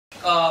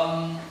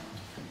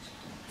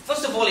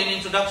of all, in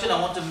introduction, I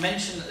want to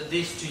mention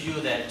this to you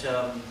that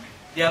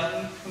there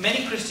are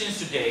many Christians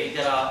today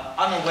that are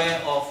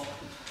unaware of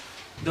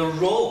the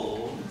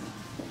role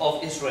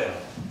of Israel.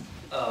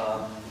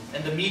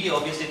 And the media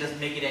obviously doesn't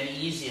make it any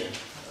easier.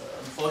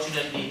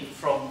 Unfortunately,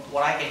 from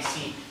what I can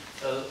see,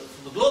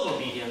 from the global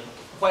media,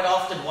 quite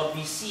often what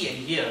we see and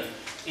hear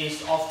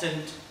is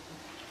often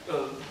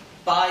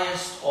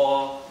biased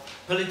or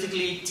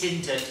politically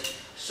tinted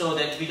so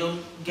that we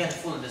don't get a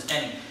full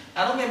understanding.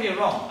 Now don't get me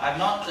wrong, I'm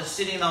not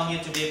sitting down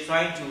here today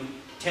trying to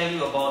tell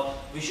you about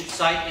we should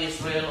side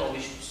Israel or we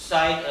should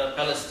side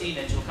Palestine,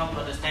 and you'll come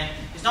to understand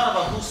it's not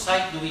about whose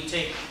side do we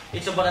take,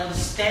 it's about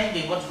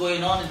understanding what's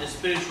going on in the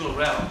spiritual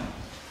realm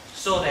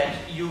so that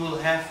you will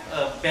have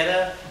a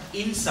better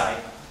insight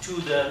to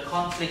the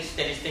conflicts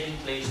that is taking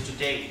place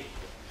today.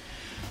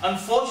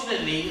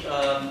 Unfortunately,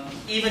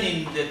 even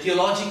in the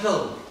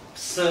theological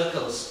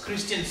circles,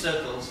 Christian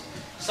circles,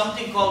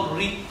 something called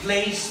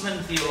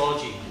replacement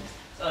theology.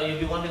 You'll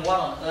be wondering what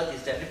on earth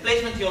is that?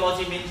 Replacement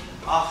theology means,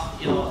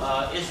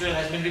 Israel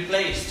has been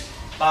replaced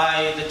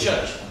by the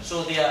church,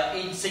 so they are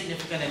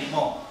insignificant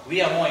anymore.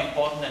 We are more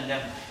important than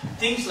them.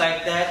 Things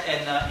like that,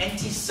 and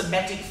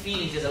anti-Semitic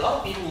feelings. There's a lot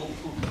of people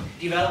who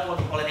develop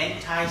what we call an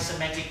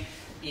anti-Semitic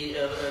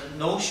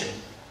notion.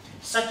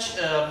 Such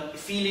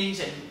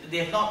feelings, and they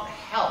have not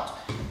helped,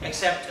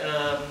 except,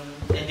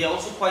 and they are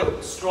also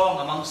quite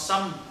strong among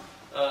some,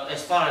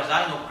 as far as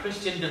I know,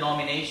 Christian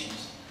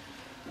denominations.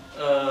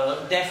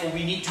 Therefore,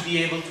 we need to be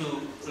able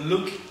to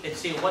look and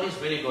say what is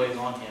really going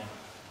on here.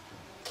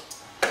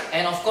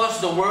 And of course,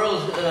 the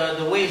world,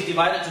 the way it's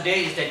divided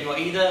today is that you are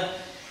either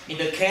in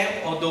the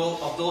camp of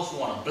those who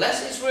want to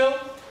bless Israel,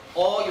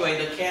 or you are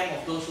in the camp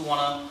of those who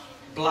want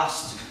to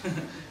blast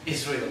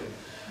Israel.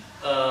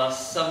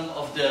 Some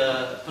of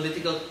the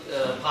political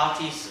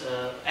parties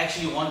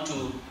actually want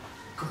to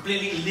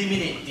completely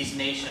eliminate this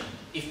nation,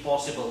 if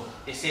possible.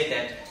 They say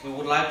that we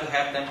would like to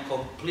have them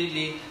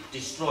completely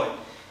destroyed.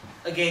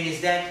 Again, is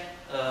that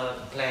the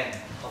plan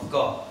of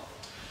God?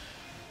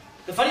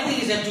 The funny thing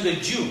is that to the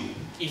Jew,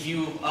 if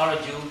you are a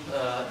Jew,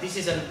 this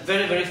is a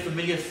very, very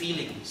familiar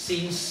feeling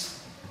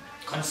since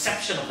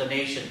conception of the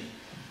nation.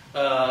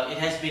 It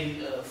has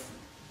been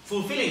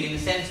fulfilling, in a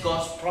sense,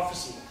 God's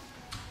prophecy.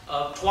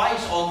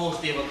 Twice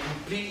almost they were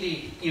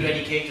completely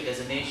eradicated as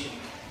a nation,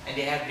 and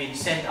they have been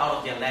sent out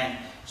of their land.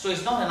 So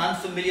it's not an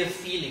unfamiliar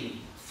feeling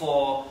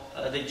for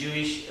the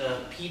Jewish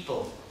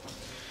people.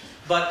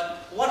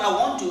 But what I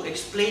want to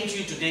explain to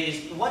you today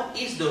is what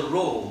is the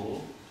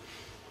role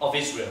of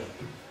Israel?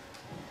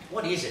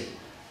 What is it?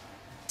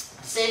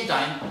 At the same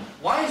time,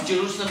 why is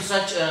Jerusalem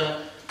such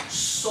a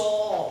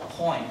sore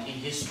point in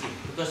history?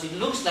 Because it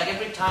looks like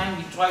every time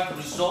we try to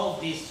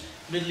resolve this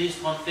Middle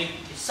East conflict,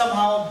 it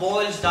somehow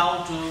boils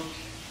down to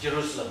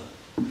Jerusalem.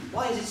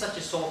 Why is it such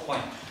a sore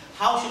point?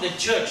 How should the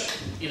church,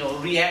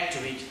 react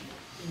to it?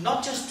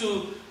 Not just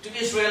to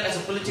Israel as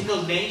a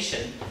political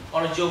nation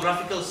or a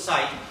geographical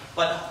site,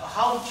 but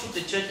how should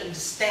the church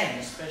understand,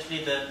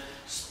 especially the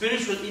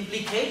spiritual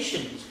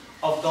implications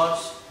of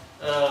God's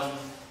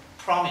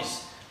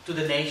promise to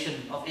the nation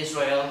of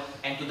Israel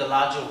and to the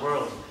larger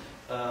world,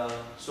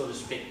 so to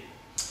speak.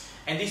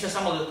 And these are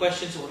some of the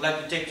questions I would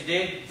like to take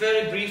today.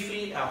 Very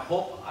briefly, I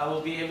hope I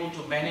will be able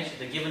to manage at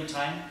the given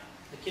time.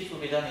 The kids will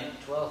be done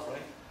at 12,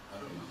 right? I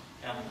don't know.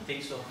 Yeah, I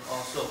think so.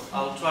 Also,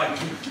 I'll try.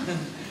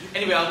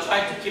 Anyway, I'll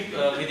try to keep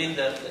within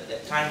the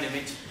time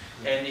limit.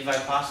 And if I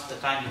pass the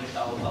time limit,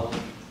 I'll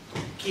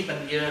keep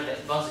an ear that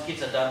once the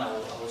kids are done, I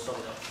will sort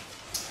it out.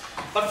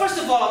 But first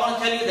of all, I want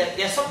to tell you that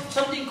there's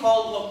something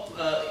called,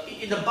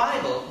 in the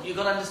Bible, you've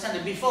got to understand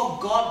that before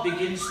God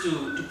begins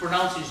to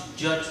pronounce His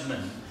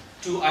judgment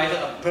to either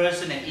a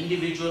person, an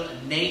individual,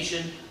 a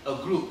nation, a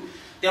group,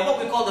 there are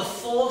what we call the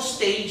 4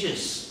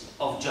 stages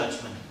of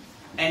judgment.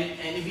 And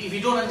if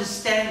you don't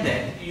understand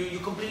that, you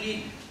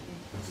completely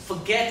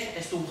forget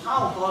as to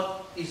how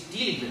God is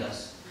dealing with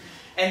us.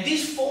 And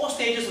these 4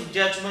 stages of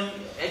judgment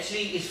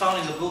actually is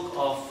found in the book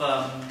of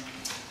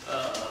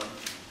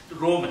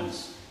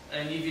Romans.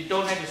 And if you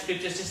don't have the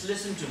scriptures, just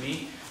listen to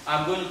me.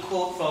 I'm going to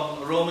quote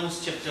from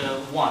Romans chapter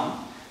 1,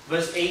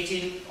 verse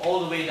 18,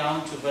 all the way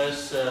down to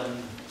verse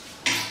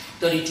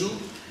 32.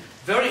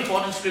 Very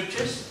important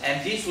scriptures,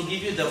 and this will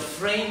give you the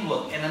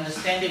framework and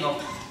understanding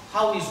of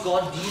how is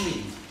God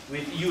dealing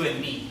with you and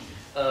me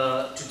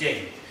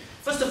today.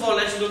 First of all,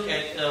 let's look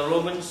at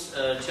Romans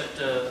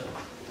chapter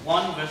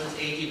 1, verses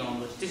 18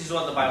 onwards. This is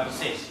what the Bible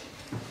says.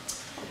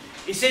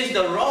 It says,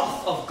 "The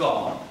wrath of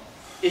God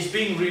is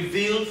being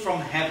revealed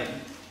from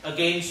heaven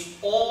against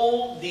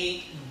all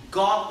the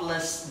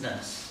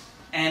godlessness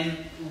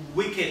and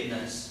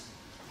wickedness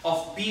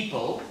of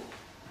people,"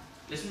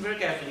 listen very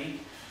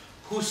carefully,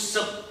 "who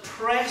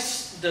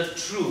suppress the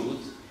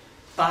truth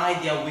by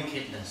their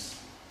wickedness.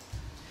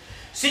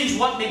 Since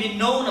what may be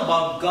known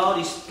about God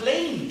is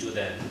plain to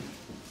them,"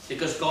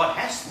 because God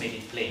has made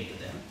it plain to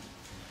them.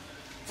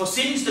 "For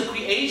since the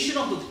creation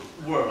of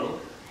the world,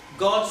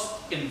 God's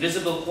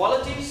invisible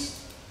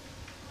qualities,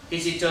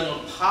 His eternal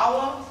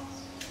power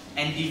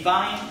and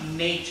divine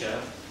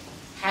nature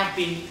have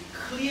been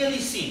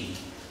clearly seen,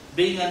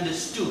 being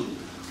understood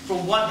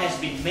from what has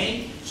been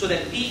made, so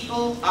that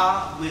people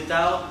are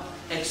without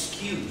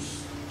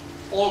excuse.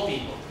 All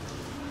people.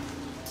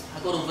 I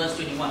go to verse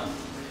 21.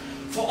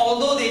 For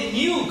although they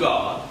knew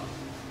God,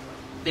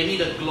 they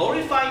neither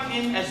glorified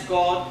Him as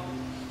God,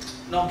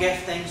 nor gave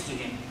thanks to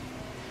Him.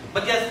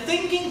 But their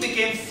thinking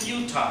became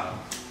futile,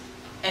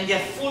 and their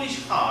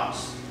foolish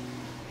hearts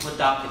were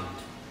darkened.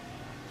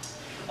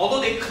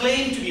 Although they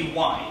claimed to be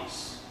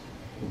wise,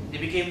 they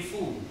became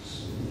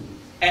fools,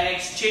 and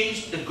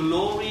exchanged the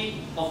glory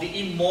of the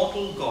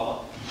immortal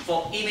God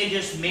for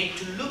images made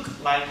to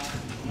look like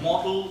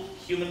mortal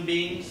human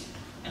beings,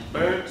 and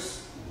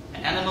birds,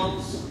 and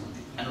animals,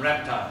 and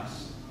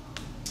reptiles.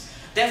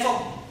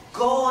 Therefore,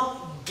 God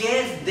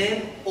gave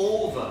them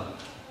over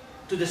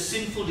to the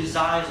sinful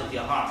desires of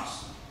their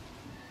hearts,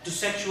 to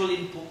sexual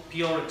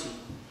impurity,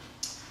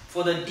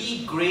 for the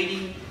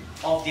degrading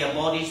of their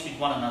bodies with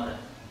one another.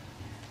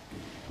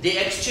 They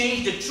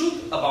exchanged the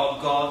truth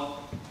about God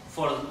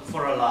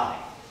for a lie,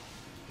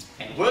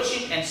 and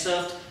worshipped and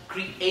served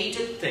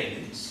created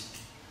things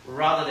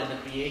rather than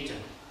the Creator,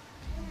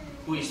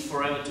 who is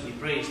forever to be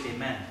praised.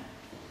 Amen.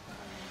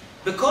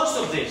 Because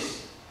of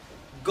this,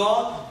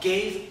 God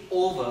gave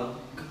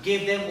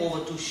them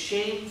over to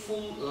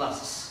shameful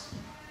lusts.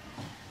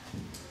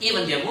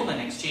 Even their women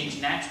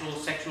exchanged natural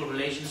sexual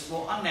relations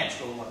for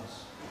unnatural ones.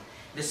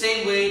 The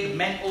same way, the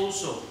men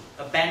also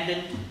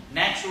abandoned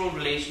natural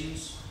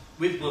relations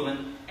with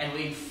women and were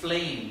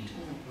inflamed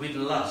with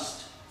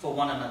lust for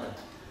one another.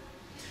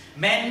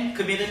 Men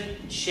committed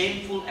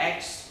shameful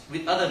acts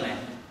with other men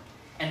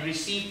and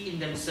received in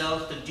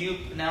themselves the due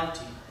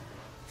penalty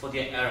for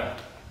their error.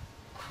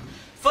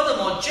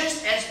 Furthermore,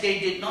 just as they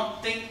did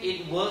not think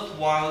it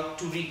worthwhile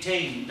to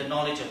retain the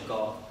knowledge of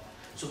God,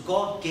 so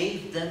God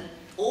gave them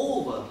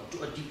over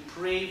to a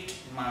depraved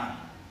mind,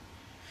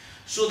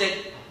 so that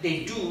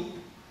they do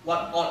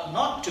what ought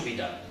not to be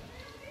done.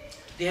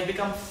 They have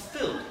become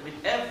filled with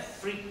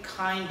every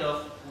kind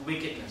of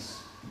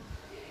wickedness,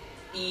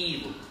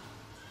 evil,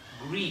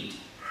 greed,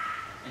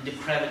 and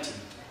depravity.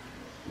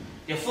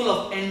 They are full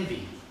of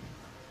envy,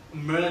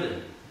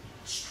 murder,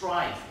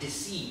 strife,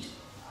 deceit,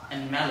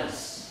 and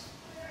malice.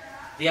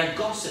 They are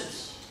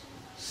gossips,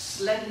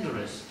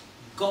 slanderers,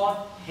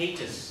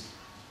 God-haters,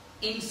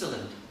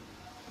 insolent,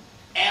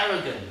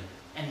 arrogant,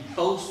 and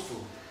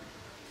boastful.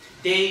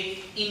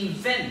 They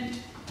invent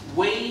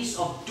ways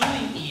of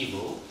doing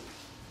evil.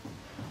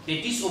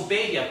 They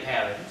disobey their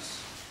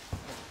parents.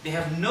 They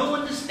have no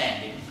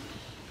understanding,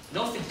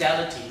 no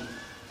fidelity,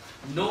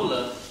 no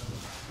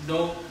love,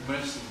 no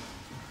mercy.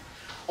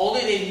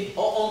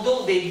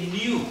 Although they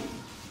knew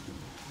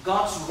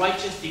God's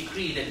righteous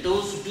decree that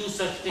those who do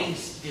such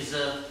things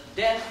deserve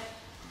death,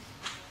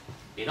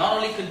 they not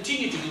only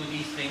continue to do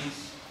these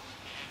things,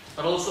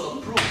 but also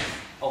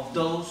approve of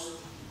those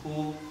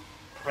who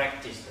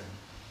practice them.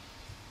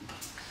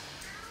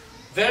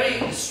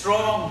 Very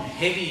strong,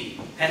 heavy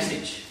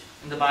passage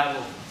in the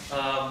Bible.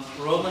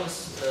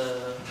 Romans,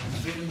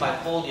 written by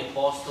Paul the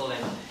Apostle,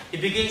 and he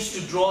begins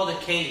to draw the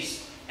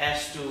case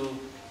as to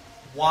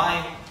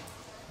why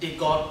did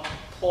God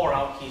pour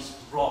out His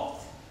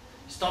wrath.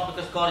 It's not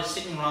because God is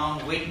sitting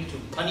around waiting to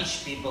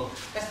punish people.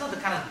 That's not the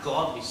kind of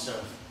God we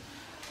serve.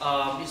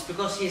 It's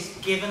because He has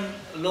given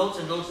loads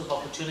and loads of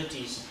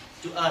opportunities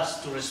to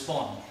us to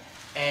respond.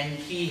 And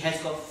He has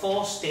got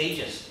 4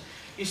 stages.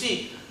 You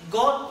see,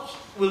 God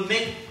will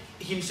make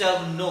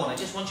Himself known. I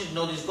just want you to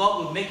know this.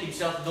 God will make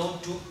Himself known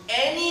to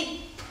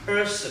any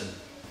person,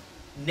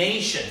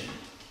 nation,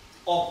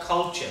 or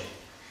culture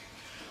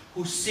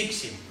who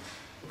seeks Him.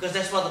 Because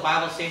that's what the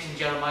Bible says in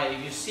Jeremiah.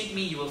 If you seek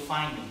me, you will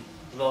find me,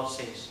 the Lord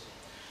says.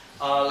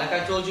 Like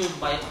I told you,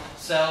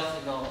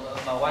 myself,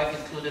 my wife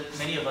included,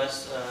 many of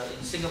us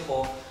in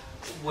Singapore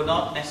were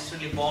not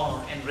necessarily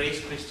born and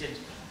raised Christians.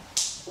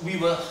 We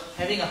were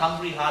having a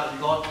hungry heart, and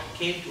God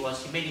came to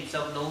us. He made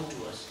Himself known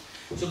to us.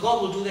 So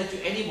God will do that to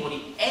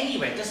anybody,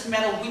 anywhere. It doesn't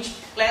matter which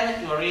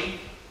planet you are in.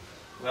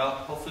 Well,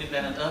 hopefully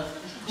planet Earth.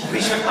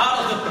 Which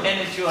part of the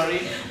planet you are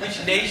in,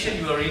 which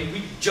nation you are in,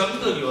 which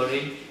jungle you are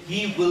in,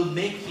 He will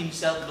make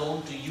Himself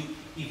known to you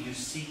if you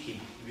seek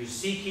Him. If you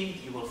seek Him,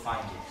 you will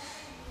find Him.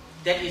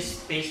 That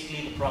is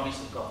basically the promise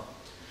of God.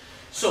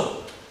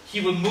 So,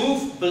 He will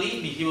move,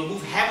 believe me, He will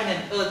move heaven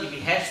and earth if He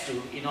has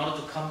to, in order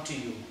to come to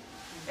you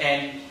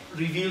and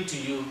reveal to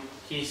you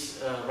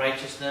His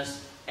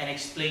righteousness and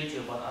explain to you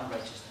about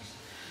unrighteousness.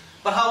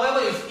 But however,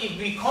 if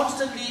we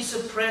constantly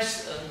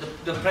suppress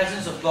the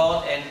presence of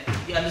God and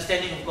the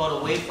understanding of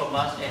God away from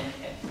us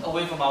and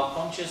away from our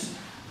conscious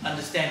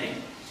understanding,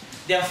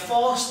 there are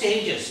 4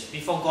 stages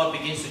before God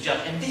begins to judge.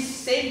 And these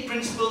same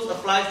principles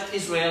apply to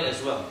Israel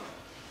as well,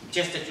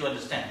 just that you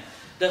understand.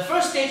 The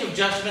first stage of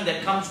judgment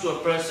that comes to a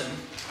person,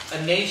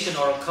 a nation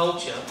or a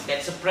culture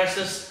that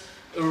suppresses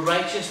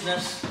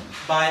righteousness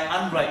by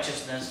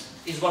unrighteousness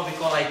is what we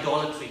call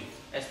idolatry,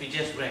 as we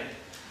just read.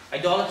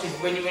 Idolatry,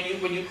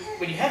 when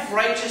you have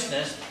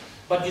righteousness,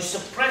 but you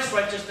suppress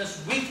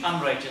righteousness with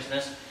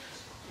unrighteousness,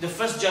 the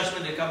first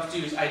judgment that comes to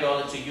you is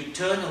idolatry. You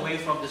turn away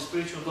from the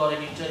spiritual God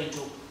and you turn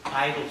into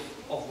idols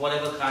of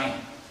whatever kind.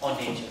 or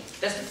nature.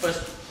 That's the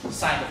first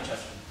sign of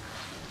judgment.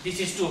 This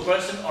is to a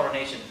person or a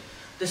nation.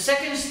 The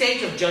second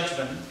stage of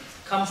judgment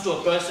comes to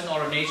a person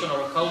or a nation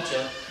or a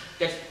culture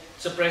that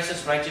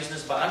suppresses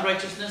righteousness by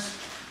unrighteousness.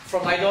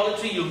 From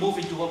idolatry, you move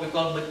into what we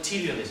call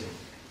materialism.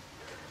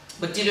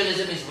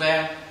 Materialism is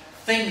where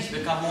things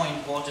become more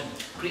important,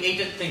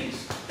 created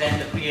things, than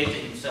the Creator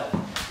Himself.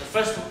 The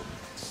first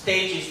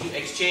stage is to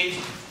exchange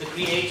the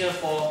Creator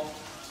for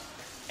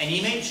an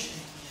image.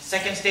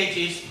 Second stage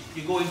is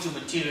you go into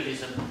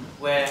materialism,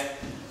 where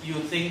you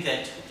think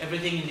that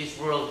everything in this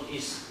world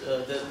is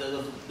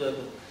the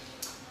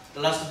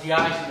lust of the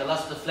eyes and the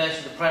lust of the flesh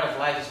and the pride of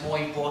life is more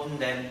important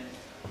than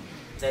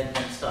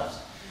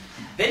stuff.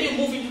 Then you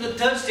move into the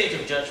third stage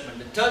of judgment.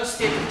 The third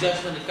stage of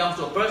judgment, it comes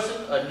to a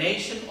person, a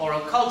nation, or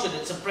a culture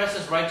that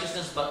suppresses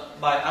righteousness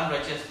by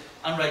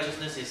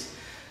unrighteousness is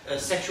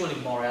sexual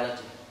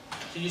immorality.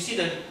 So you see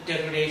the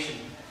degradation.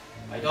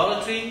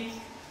 Idolatry,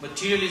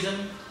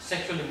 materialism,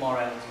 sexual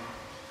immorality.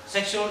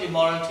 Sexual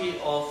immorality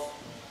of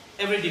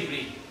every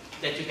degree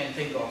that you can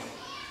think of.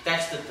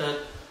 That's the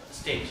third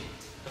stage.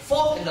 The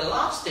fourth and the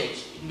last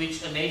stage, in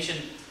which a nation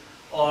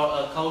or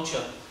a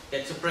culture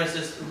that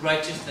suppresses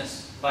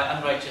righteousness by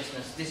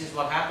unrighteousness, this is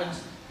what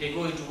happens. They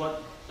go into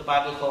what the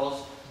Bible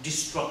calls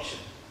destruction.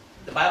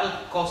 The Bible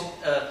calls it,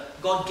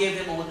 God gave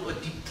them over to a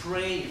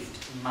depraved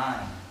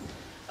mind.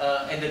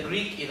 And the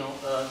Greek,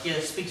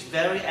 here speaks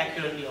very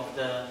accurately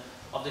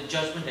of the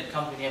judgment that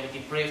comes when you have a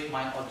depraved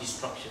mind or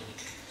destruction.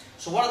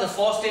 So what are the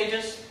four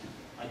stages?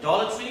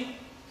 Idolatry,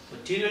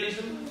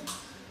 materialism,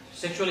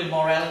 sexual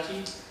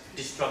immorality,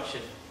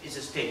 destruction is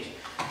a stage.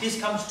 This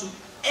comes to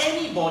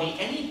anybody,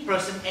 any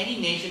person, any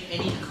nation,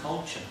 any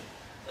culture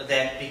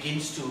that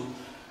begins to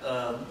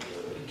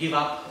give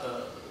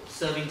up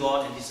serving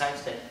God and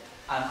decides that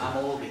I'm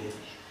over with it.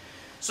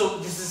 So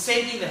this is the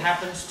same thing that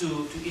happens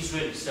to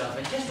Israel itself.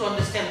 And just to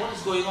understand what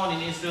is going on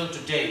in Israel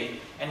today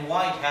and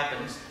why it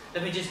happens,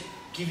 let me just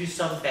give you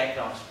some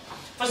background.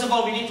 First of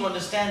all, we need to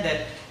understand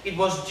that it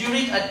was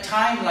during a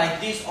time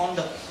like this on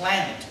the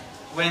planet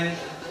when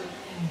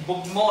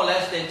more or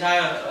less the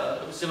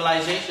entire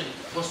civilization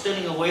was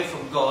turning away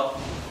from God.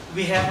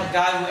 We have a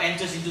guy who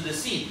enters into the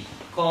scene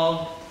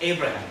called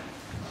Abraham.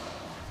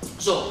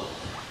 So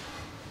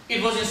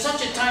it was in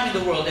such a time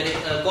in the world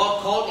that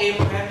God called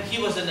Abraham.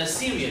 He was an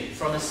Assyrian,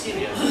 from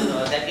Assyria,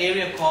 that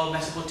area called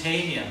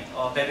Mesopotamia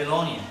or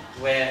Babylonia,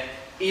 where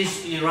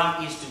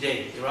Iraq is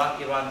today, Iraq,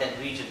 Iran, that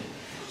region.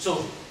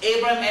 So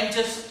Abraham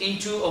enters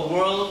into a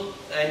world,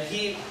 and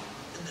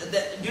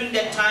during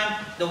that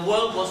time, the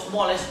world was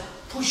more or less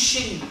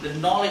pushing the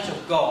knowledge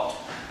of God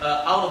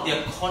out of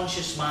their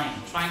conscious mind,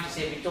 trying to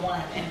say, we don't want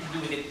to have anything to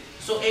do with it.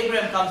 So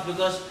Abraham comes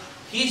because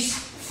his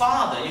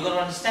father, you've got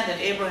to understand that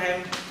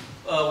Abraham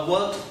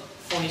worked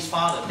for his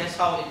father. That's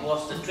how it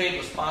was. The trade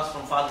was passed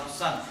from father to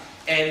son.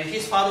 And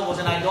his father was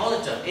an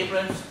idolater.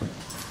 Abraham's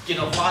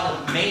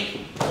father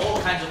made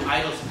all kinds of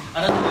idols.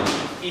 Another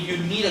way, if you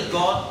need a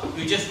god,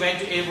 you just went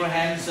to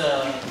Abraham's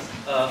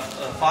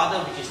father,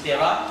 which is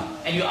Terah,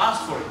 and you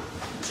asked for it.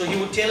 So he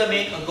would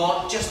tailor-make a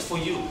god just for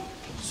you.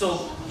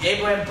 So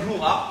Abraham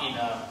grew up in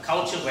a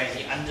culture where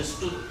he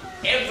understood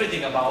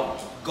everything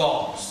about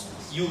gods.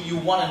 You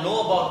want to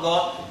know about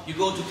God, you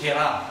go to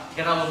Terah.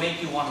 Terah will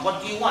make you one.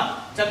 What do you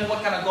want? Tell me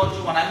what kind of God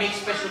you want. I make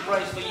special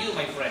price for you,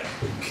 my friend.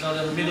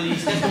 The Middle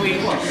East, that's the way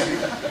it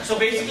works. So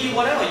basically,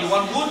 whatever. You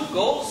want wood,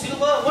 gold,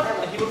 silver,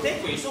 whatever, he will take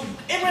for you. So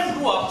Abraham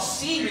grew up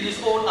seeing with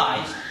his own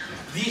eyes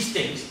these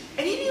things,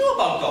 and he knew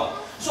about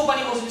God. So when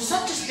he was in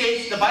such a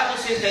stage, the Bible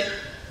says that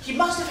he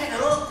must have had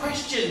a lot of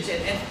questions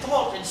and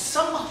thought, and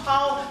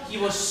somehow he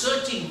was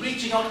searching,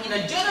 reaching out in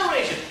a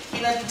generation,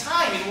 in a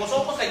time, it was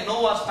almost like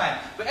Noah's time,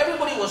 where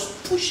everybody was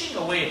pushing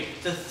away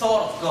the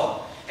thought of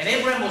God. And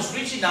Abraham was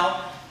reaching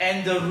out,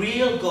 and the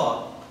real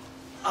God,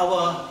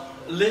 our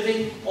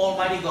living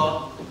Almighty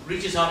God,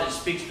 reaches out and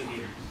speaks to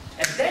him.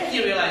 And then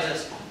he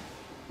realizes,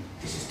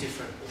 this is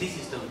different. This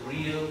is the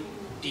real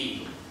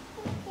deal.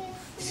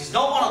 This is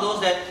not one of those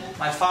that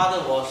my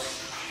father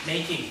was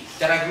making,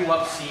 that I grew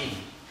up seeing.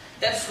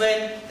 That's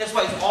why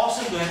it's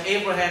awesome to have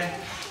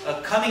Abraham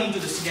coming into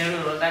the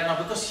scenario right now,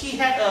 because he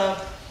had a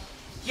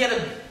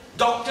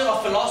doctor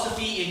of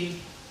philosophy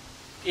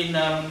in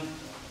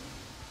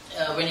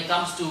when it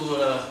comes to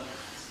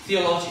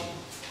theology,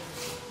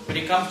 when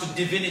it comes to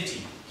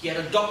divinity. He had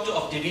a doctor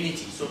of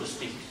divinity, so to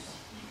speak,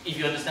 if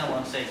you understand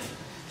what I'm saying.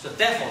 So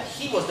therefore,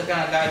 he was the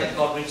kind of guy that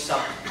God reached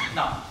out to.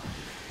 Now,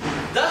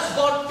 thus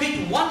God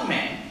picked one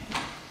man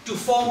to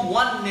form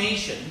one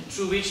nation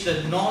through which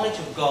the knowledge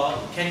of God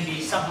can be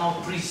somehow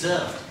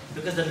preserved,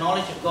 because the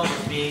knowledge of God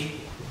is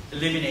being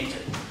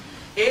eliminated.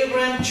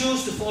 Abraham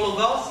chose to follow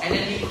God, and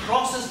then he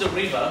crosses the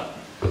river,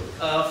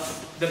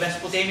 the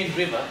Mesopotamian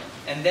river,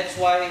 and that's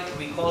why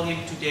we call him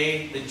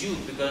today the Jew,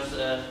 because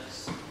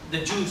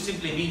the Jew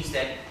simply means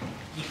that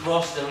he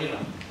crossed the river.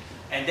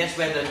 And that's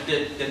where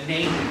the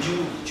name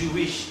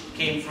Jewish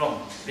came from,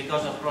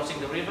 because of crossing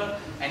the river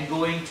and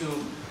going to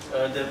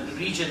the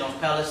region of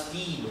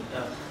Palestine,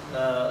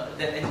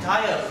 the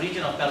entire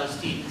region of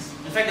Palestine.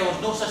 In fact, there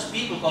was no such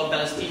people called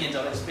Palestinians.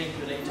 I'll explain to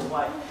you later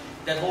why.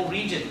 that whole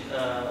region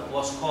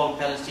was called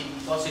Palestine.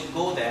 God said,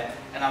 go there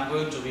and I'm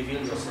going to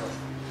reveal yourself.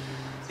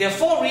 There are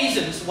 4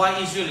 reasons why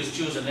Israel is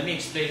chosen. Let me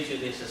explain to you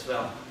this as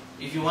well.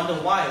 If you wonder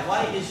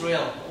why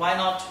Israel? Why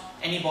not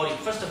anybody?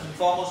 First and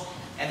foremost,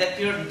 at that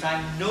period in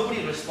time,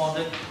 nobody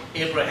responded.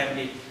 Abraham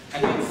did.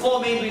 And there were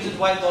 4 main reasons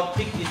why God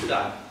picked this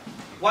guy.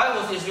 Why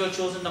was Israel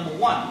chosen? Number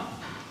 1,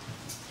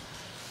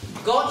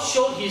 God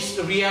showed His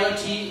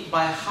reality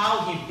by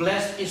how He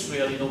blessed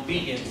Israel in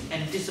obedience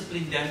and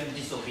disciplined them in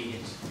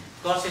disobedience.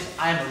 God says,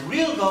 I am a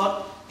real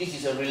God. This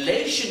is a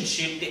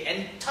relationship. The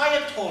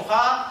entire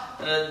Torah,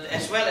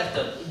 as well as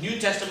the New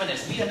Testament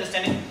as we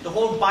understand it, the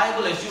whole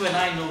Bible as you and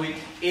I know it,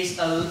 is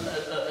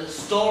a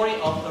story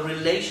of a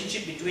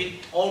relationship between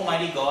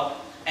Almighty God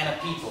and a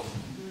people.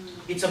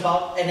 It's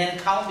about an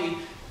encounter.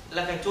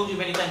 Like I told you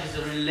many times, it's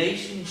a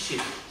relationship.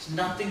 It's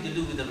nothing to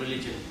do with the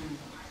religion.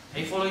 Are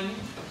you following me?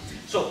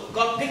 So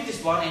God picked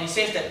this one and He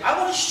says that I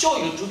want to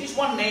show you to this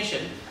one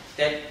nation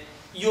that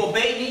you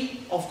obey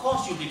me, of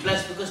course you'll be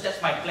blessed because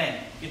that's my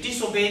plan. You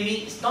disobey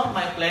me, it's not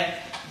my plan,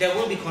 there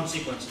will be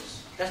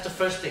consequences. That's the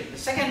first thing. The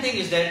second thing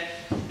is that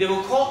they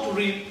were called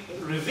to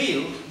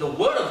reveal the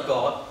Word of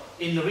God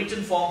in the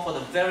written form for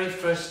the very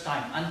first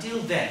time. Until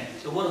then,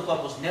 the Word of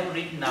God was never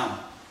written down.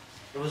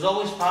 It was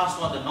always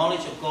passed on, the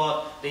knowledge of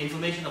God, the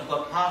information of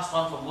God passed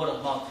on from word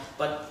of mouth.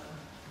 But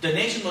the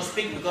nation was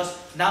picked because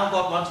now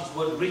God wants His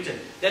Word written.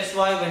 That's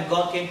why when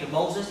God came to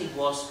Moses, it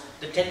was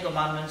the 10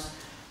 Commandments,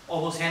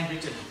 almost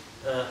handwritten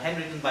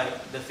by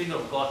the finger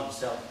of God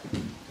Himself.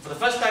 For the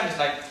first time, it's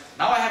like,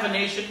 now I have a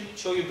nation,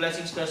 show you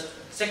blessings first.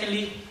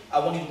 Secondly, I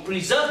want you to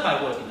preserve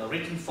my Word in a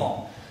written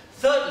form.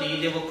 Thirdly,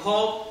 they were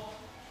called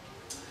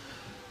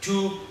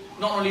to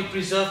not only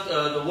preserve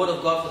the Word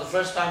of God for the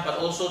first time, but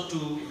also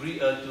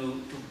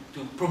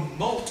to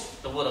promote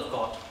the Word of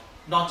God.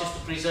 Not just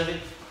to preserve it,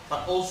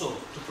 but also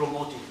to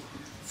promote it.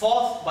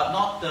 Fourth, but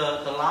not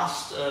the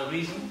last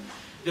reason,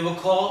 they were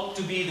called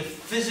to be the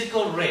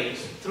physical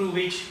race through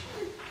which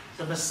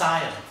the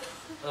Messiah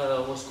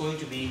was going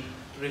to be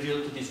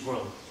revealed to this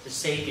world, the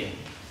Savior.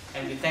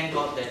 And we thank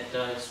God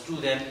that it's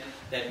through them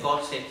that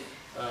God said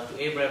to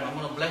Abraham, I'm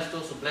going to bless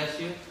those who bless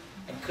you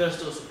and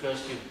curse those who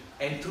curse you.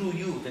 And through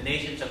you, the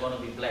nations are going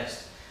to be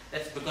blessed.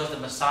 That's because the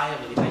Messiah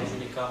will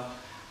eventually come.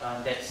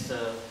 That's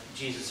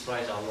Jesus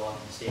Christ, our Lord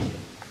and Savior.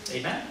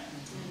 Amen?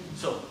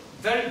 So,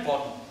 very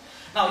important.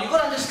 Now, you've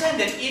got to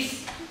understand that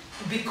if,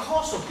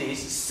 because of this,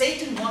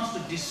 Satan wants to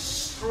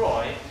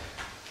destroy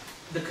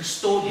the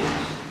custodian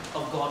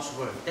of God's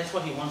Word. That's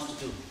what he wants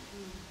to do.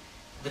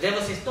 The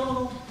devil says,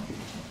 no,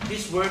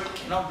 this Word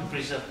cannot be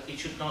preserved. It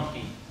should not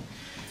be.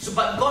 So,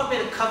 but God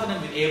made a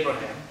covenant with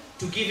Abraham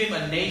to give him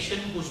a nation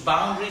whose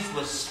boundaries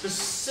were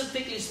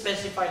specifically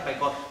specified by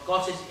God.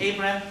 God says,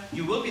 Abraham,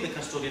 you will be the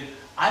custodian.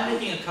 I'm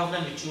making a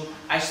covenant with you.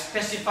 I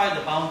specify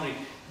the boundary.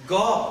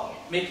 God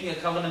making a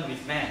covenant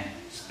with man.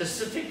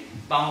 Specific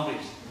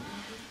boundaries.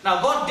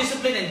 Now God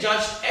disciplined and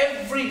judged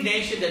every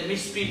nation that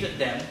mistreated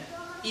them,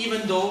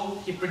 even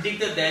though He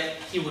predicted that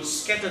He would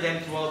scatter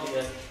them throughout the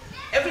earth.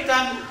 Every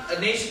time a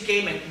nation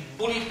came and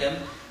bullied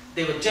them,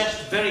 they were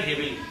judged very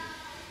heavily.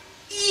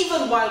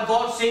 Even while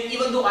God said,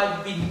 even though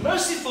I've been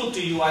merciful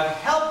to you, I've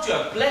helped you,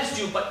 I've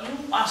blessed you, but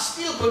you are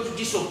still going to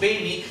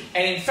disobey me,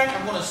 and in fact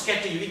I'm going to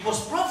scatter you. It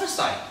was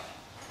prophesied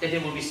that they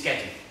will be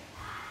scattered.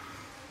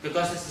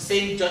 Because it's the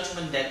same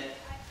judgment that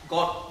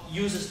God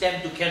uses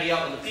them to carry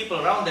out on the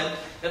people around them,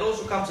 that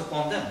also comes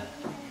upon them.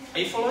 Are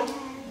you following?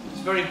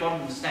 It's very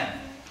important to understand.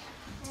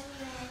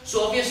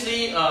 So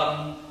obviously,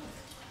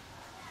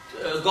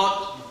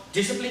 God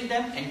disciplined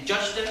them and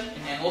judged them,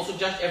 and also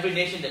judged every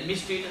nation that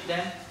mistreated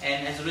them,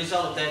 and as a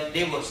result of that,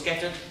 they were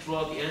scattered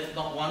throughout the earth,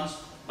 not once,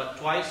 but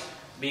twice,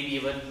 maybe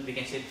even, we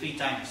can say 3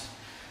 times,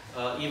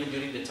 even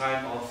during the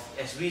time of,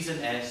 as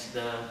recent as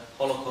the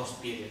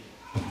Holocaust period,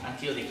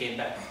 until they came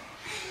back.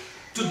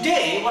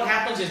 Today, what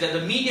happens is that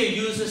the media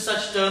uses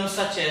such terms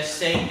such as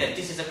saying that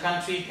this is a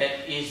country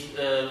that is,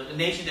 a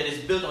nation that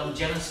is built on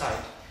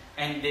genocide,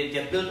 and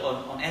they're built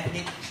on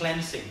ethnic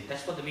cleansing.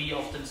 That's what the media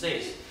often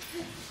says.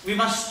 We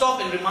must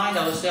stop and remind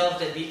ourselves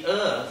that the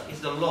earth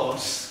is the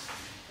Lord's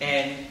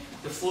and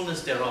the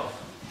fullness thereof.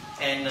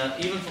 And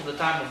even from the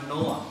time of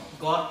Noah,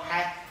 God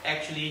had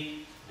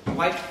actually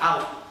wiped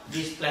out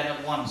this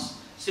planet once,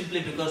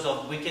 simply because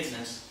of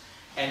wickedness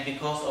and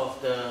because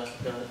of the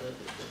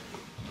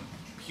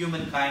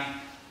humankind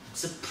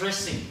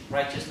suppressing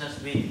righteousness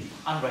with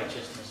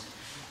unrighteousness.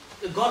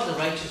 God is a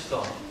righteous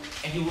God,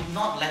 and He would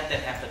not let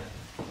that happen,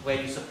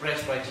 where you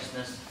suppress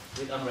righteousness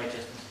with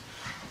unrighteousness.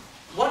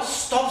 What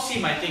stops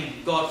Him, I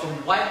think, God,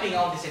 from wiping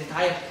out this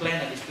entire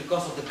planet is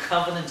because of the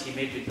covenant He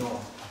made with Noah.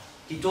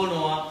 He told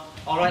Noah,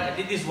 alright, I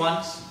did this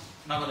once,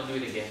 I'm not going to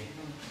do it again.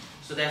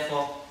 So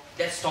therefore,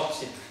 that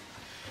stops Him.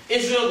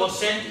 Israel was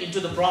sent into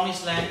the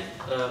promised land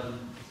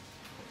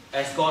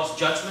as God's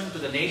judgment to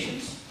the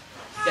nations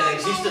that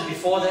existed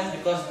before them,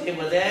 because they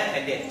were there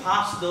and they had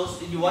passed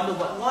those. You wonder,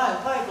 why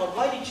God?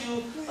 Why did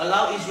you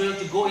allow Israel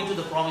to go into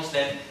the promised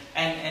land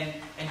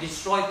and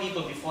destroy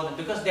people before them?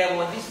 Because there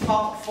were these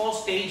 4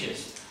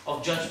 stages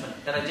of judgment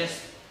that I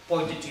just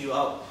pointed to you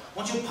out.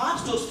 once you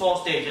pass those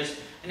 4 stages,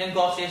 and then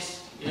God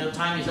says,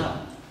 time is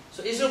up.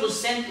 So Israel was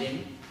sent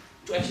in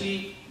to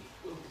actually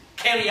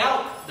carry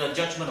out the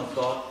judgment of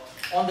God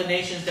on the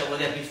nations that were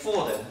there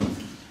before them,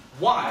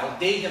 while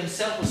they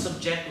themselves were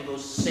subject to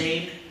those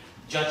same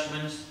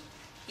judgments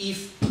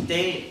if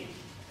they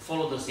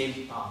follow the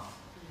same path.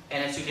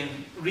 And as you can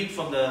read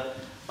from the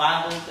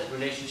Bible, that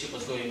relationship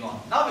was going on.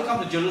 Now we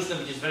come to Jerusalem,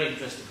 which is very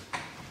interesting.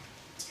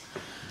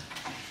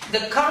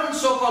 The current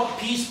so-called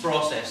peace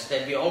process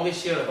that we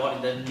always hear about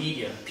in the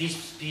media,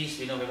 peace,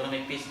 we're going to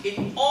make peace, it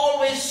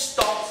always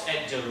stops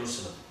at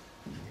Jerusalem.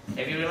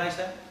 Have you realized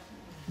that?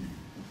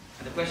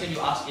 And the question you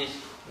ask is,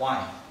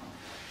 why?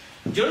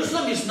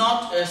 Jerusalem is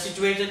not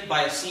situated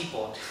by a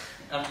seaport.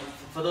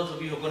 For those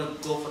of you who are going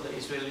to go for the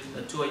Israeli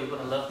tour, you're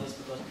going to love this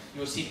because you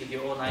will see it with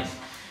your own eyes.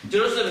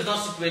 Jerusalem is not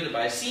situated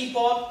by a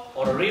seaport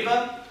or a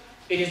river.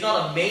 It is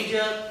not a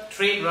major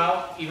trade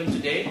route even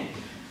today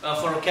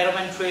for a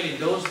caravan trail in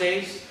those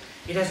days.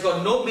 It has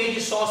got no major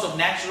source of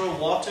natural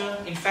water.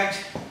 In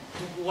fact,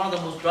 one of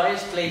the most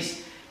driest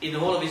places in the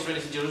whole of Israel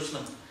is in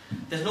Jerusalem.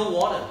 There's no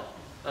water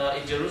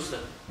in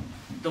Jerusalem.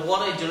 The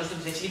water in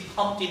Jerusalem is actually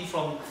pumped in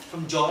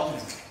from Jordan.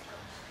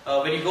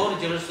 When you go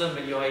to Jerusalem,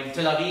 when you are in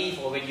Tel Aviv,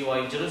 or when you are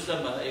in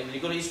Jerusalem, when you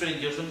go to Israel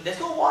in Jerusalem, there's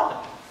no water.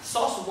 The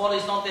source of water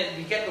is not there.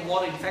 We get the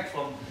water, in fact,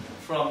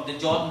 from the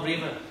Jordan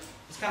River.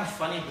 It's kind of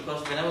funny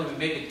because whenever we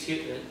make a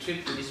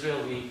trip to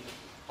Israel, we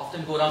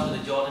often go down to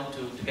the Jordan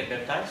to get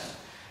baptized.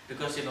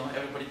 Because,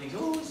 everybody thinks,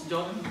 oh, it's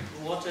Jordan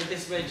water,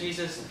 this is where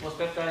Jesus was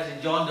baptized,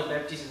 and John the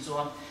Baptist, and so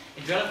on.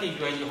 In reality, if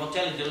you're in your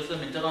hotel in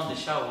Jerusalem and turn on the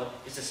shower,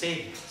 it's the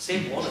same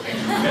water. Of course,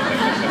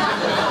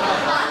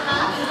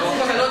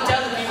 I don't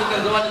tell the people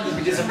because I don't want them to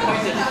be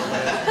disappointed.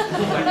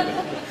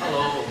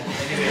 Hello,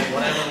 anyway,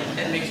 whatever,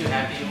 that makes you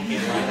happy, okay,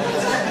 fine.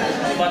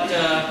 But,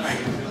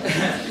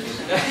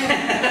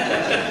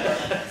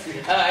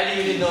 Eddie,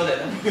 you didn't know that.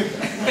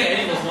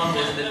 Eddie was one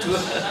of the two.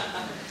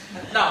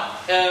 Now,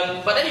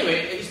 but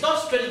anyway, it's not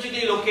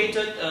strategically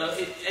located,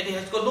 and it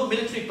has got no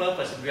military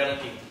purpose in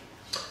reality.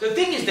 The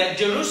thing is that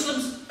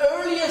Jerusalem's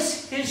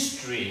earliest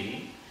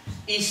history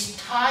is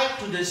tied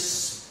to the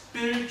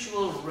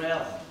spiritual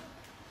realm.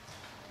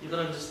 You've got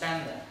to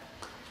understand that.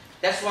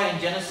 That's why in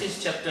Genesis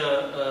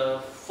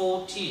chapter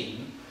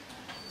 14,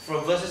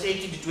 from verses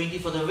 18 to 20,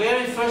 for the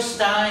very first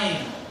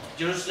time,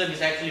 Jerusalem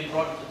is actually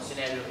brought into the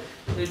scenario.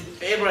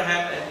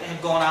 Abraham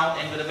had gone out,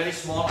 and with a very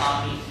small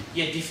army,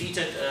 he had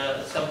defeated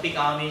some big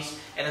armies,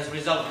 and as a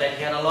result of that,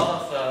 he had a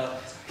lot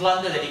of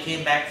plunder that he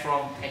came back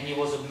from, and he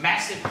was a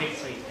massive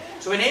victory.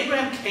 So when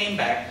Abraham came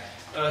back,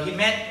 he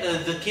met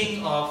the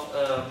king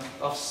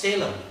of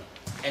Salem,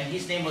 and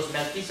his name was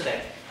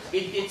Melchizedek.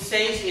 It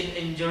says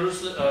in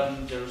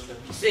Jerusalem,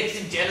 it says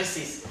in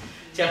Genesis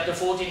chapter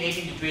 14,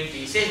 18 to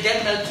 20, it says,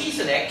 then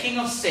Melchizedek, king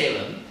of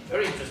Salem,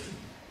 very interesting,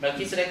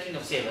 Melchizedek, king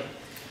of Salem,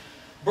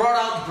 brought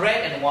out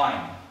bread and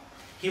wine.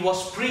 He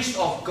was priest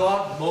of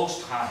God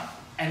Most High,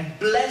 and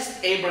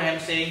blessed Abraham,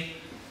 saying,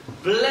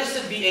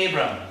 blessed be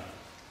Abram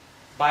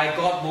by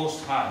God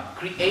Most High,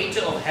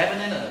 creator of heaven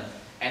and earth,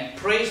 and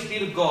praise be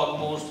to God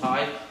Most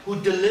High, who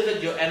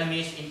delivered your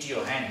enemies into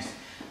your hands.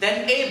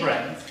 Then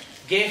Abram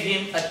gave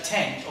him a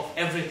tenth of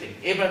everything.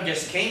 Abram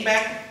just came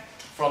back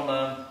from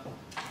a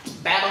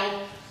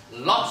battle,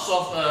 lots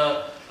of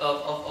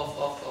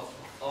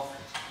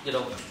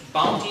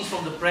bounties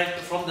from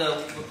the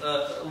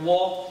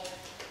war.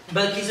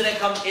 Melchizedek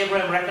comes.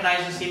 Abraham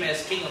recognizes him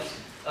as king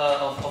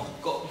of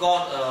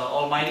God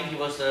Almighty. He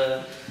was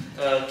the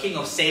king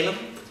of Salem,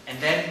 and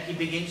then he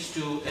begins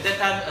to. At that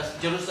time,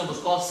 Jerusalem was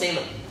called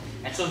Salem,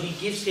 and so he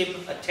gives him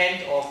a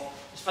tenth of.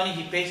 It's funny,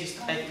 he pays his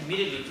tithe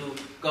immediately to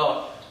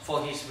God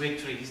for his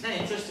victory. Isn't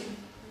that interesting?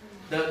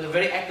 The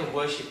very act of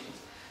worship.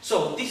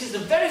 So this is the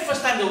very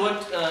first time the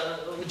word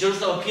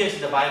Jerusalem appears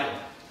in the Bible.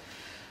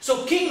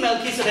 So King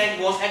Melchizedek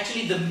was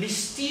actually the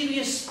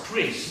mysterious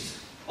priest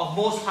of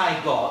Most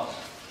High God,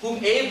 whom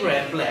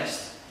Abraham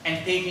blessed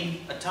and paid him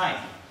a tithe.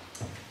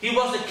 He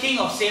was the king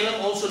of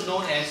Salem, also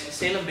known as,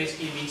 Salem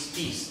basically means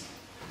peace.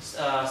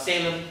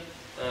 Salem,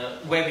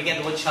 where we get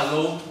the word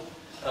shalom,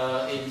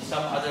 in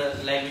some other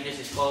languages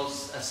it's called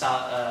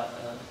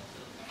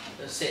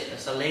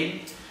Salem,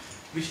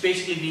 which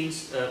basically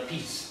means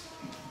peace.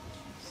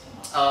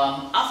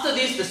 After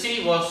this, the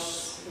city was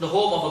the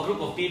home of a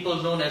group of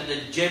people known as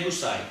the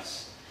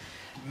Jebusites.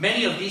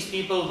 Many of these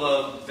people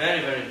were very,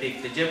 very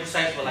big. The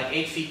Jebusites were like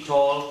 8 feet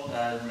tall,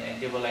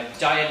 and they were like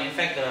giant. In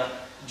fact,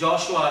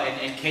 Joshua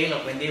and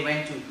Caleb, when they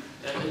went to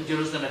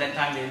Jerusalem at that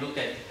time, they looked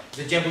at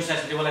the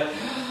Jebusites and they were like,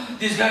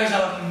 these guys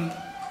are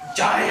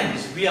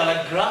giants. We are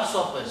like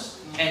grasshoppers.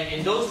 And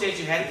in those days,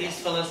 you had these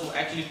fellas who were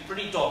actually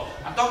pretty tall.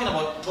 I'm talking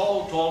about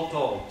tall.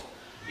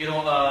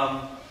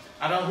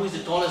 I don't know who is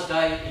the tallest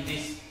guy in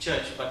this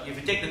church, but if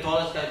you take the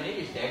tallest guy,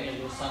 maybe it's Daniel,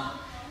 your son,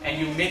 and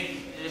you make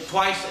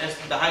twice as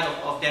the height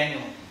of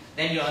Daniel,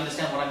 then you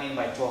understand what I mean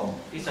by tall.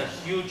 These are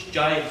huge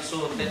giants,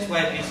 so that's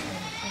why these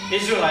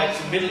Israelites,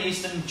 Middle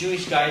Eastern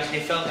Jewish guys, they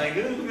felt like,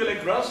 we're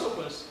like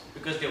grasshoppers,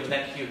 because they were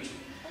that huge.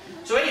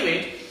 So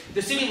anyway,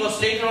 the city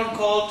was later on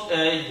called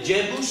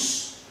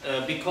Jebus,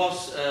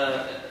 because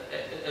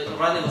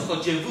rather it was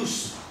called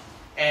Jebus.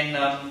 And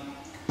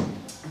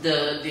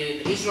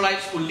the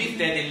Israelites who lived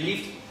there, they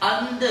lived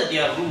under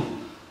their rule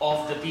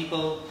of the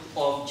people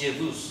of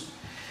Jebus.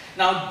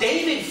 Now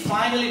David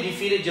finally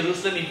defeated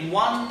Jerusalem in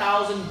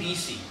 1000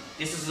 BC.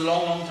 This is a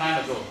long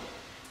time ago.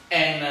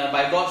 And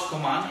by God's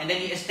command, and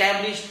then he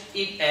established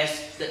it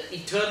as the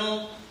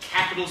eternal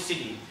capital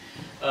city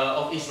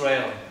of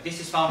Israel. This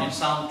is found in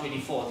Psalm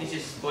 24. This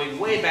is going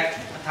way back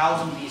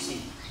 1000 BC.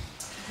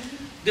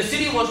 The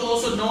city was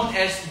also known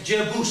as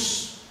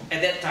Jebus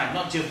at that time.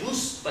 Not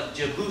Jebus, but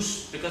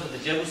Jebus because of the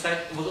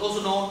Jebusite. It was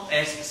also known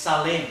as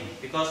Salem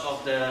because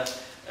of the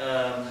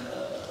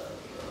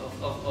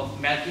of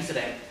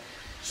Melchizedek.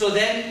 So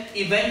then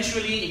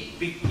eventually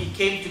it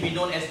came to be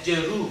known as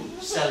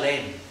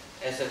Jerusalem,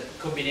 as a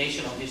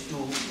combination of these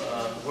two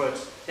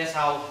words. That's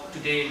how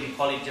today we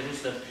call it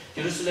Jerusalem.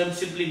 Jerusalem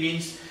simply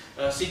means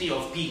city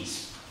of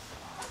peace.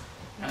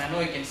 And I know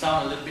it can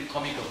sound a little bit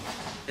comical.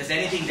 There's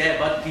anything there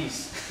but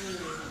peace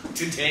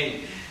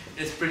today.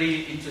 It's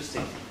pretty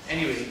interesting.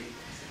 Anyway,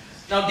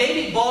 now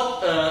David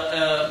bought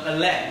a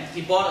land.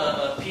 He bought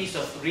a piece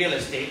of real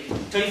estate,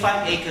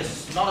 35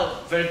 acres, not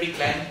a very big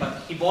land,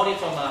 but he bought it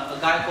from a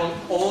guy called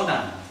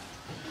Onan.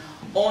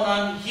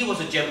 Onan, he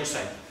was a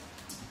Jebusite.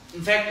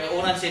 In fact,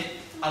 Onan said,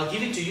 I'll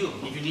give it to you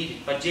if you need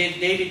it. But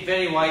David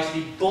very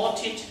wisely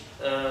bought it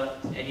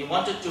and he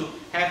wanted to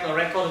have a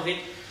record of it.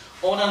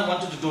 Onan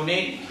wanted to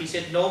donate. He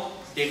said no.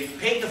 David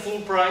paid the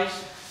full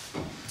price.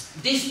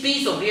 This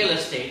piece of real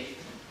estate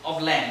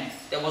of land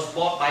that was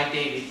bought by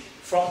David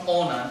from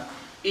Onan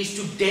is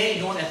today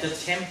known as the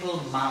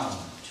Temple Mount.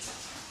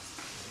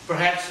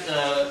 Perhaps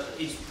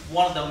it's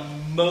one of the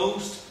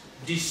most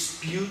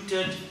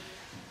disputed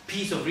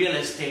piece of real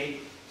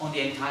estate on the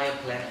entire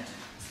planet.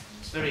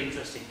 It's very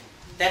interesting.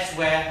 That's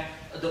where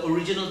the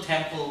original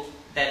temple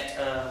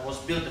that was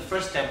built, the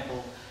first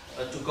temple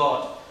to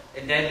God,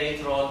 and then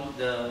later on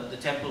the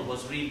temple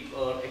was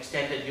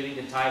extended during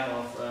the time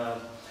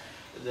of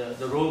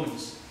the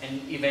Romans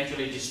and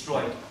eventually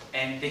destroyed.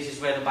 And this is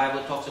where the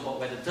Bible talks about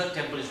where the third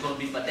temple is going to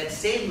be. But that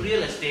same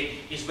real estate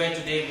is where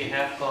today we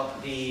have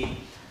got the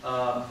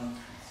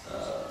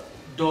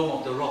Dome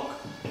of the Rock,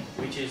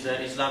 which is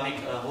an Islamic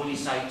holy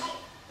site.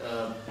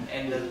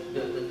 And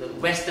the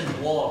western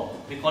wall,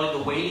 we call it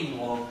the Wailing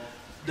Wall,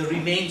 the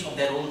remains of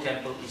that old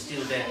temple is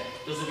still there.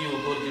 Those of you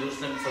who go to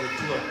Jerusalem for the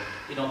tour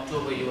in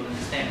October, you will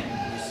understand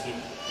this here.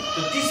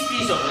 So this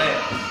piece of land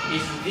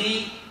is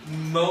the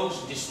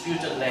most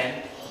disputed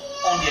land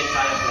on the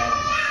entire planet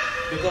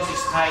because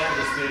it's tied to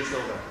the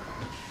spiritual realm.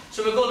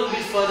 So we'll go a little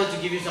bit further to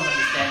give you some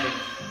understanding.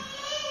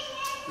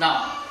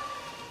 Now,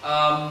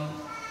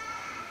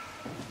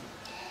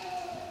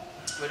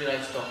 where did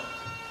I stop?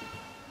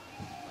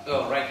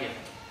 Oh, right here.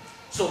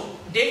 So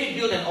David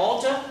built an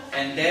altar,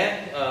 and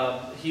there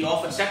he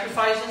offered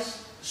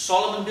sacrifices.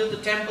 Solomon built the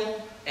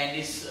temple, and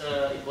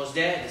it was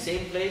there in the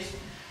same place.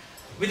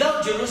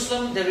 Without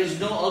Jerusalem, there is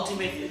no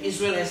ultimate.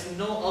 Israel has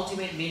no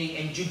ultimate meaning,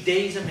 and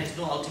Judaism has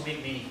no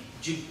ultimate meaning.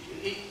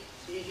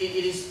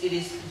 It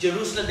is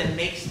Jerusalem that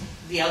makes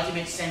the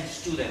ultimate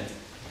sense to them.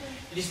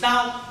 It is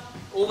now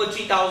over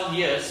 3,000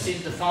 years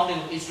since the founding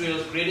of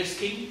Israel's greatest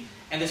king.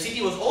 And the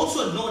city was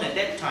also known at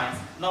that time,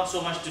 not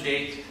so much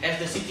today, as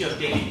the city of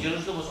David.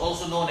 Jerusalem was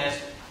also known as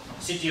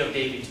city of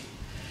David.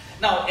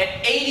 Now,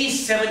 at AD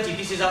 70,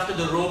 this is after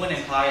the Roman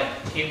Empire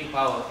came to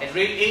power. At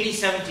AD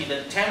 70,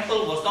 the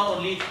temple was not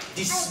only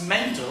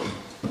dismantled,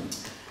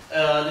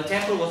 the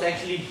temple was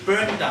actually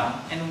burned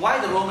down. And why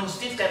the Romans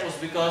did that was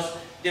because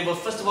they were,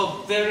 first of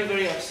all, very,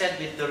 very upset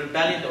with the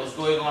rebellion that was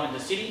going on in the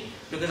city.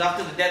 Because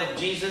after the death of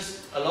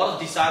Jesus, a lot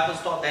of disciples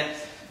thought that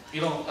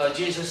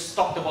Jesus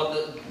talked about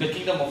the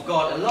kingdom of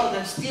God. A lot of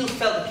them still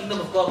felt the kingdom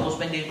of God was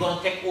when they were going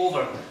to take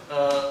over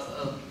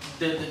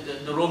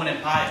the Roman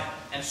Empire.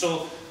 And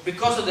so,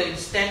 because of the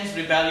intense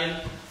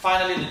rebellion,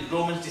 finally the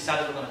Romans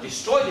decided we're going to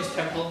destroy this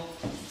temple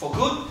for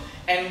good.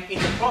 And in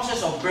the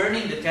process of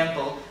burning the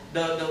temple,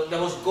 there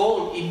was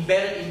gold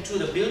embedded into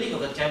the building of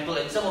the temple,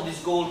 and some of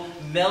this gold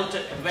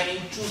melted and went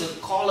into the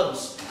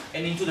columns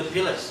and into the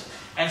pillars.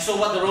 And so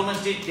what the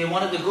Romans did, they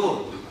wanted the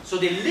gold. So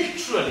they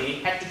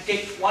literally had to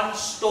take one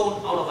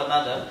stone out of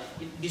another,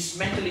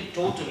 dismantle it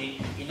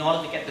totally in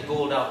order to get the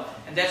gold out.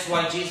 And that's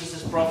why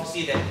Jesus'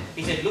 prophecy that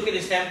he said, look at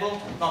this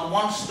temple, not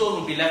one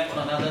stone will be left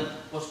on another,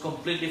 was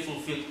completely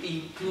fulfilled,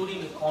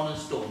 including the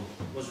cornerstone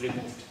was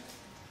removed.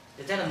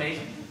 Is that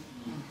amazing?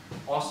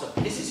 Awesome.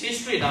 This is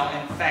history now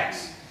and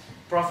facts.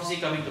 Prophecy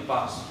coming to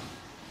pass.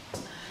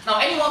 Now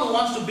anyone who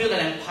wants to build an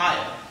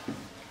empire,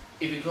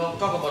 if we talk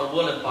about a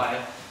world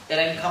empire,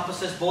 that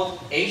encompasses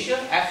both Asia,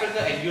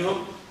 Africa and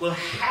Europe, will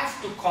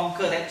have to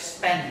conquer that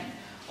span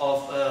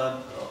of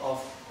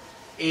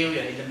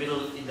area in the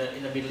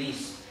Middle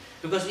East,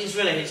 because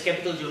Israel and its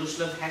capital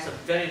Jerusalem has a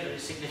very, very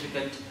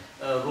significant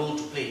role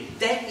to play.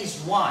 That is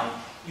why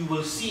you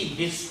will see in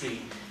history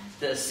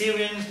the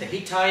Assyrians, the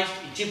Hittites,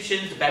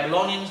 Egyptians, the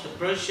Babylonians, the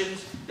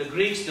Persians, the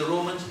Greeks, the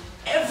Romans,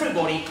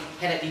 everybody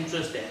had an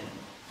interest there.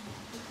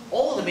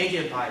 All the major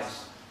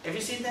empires. Have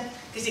you seen that?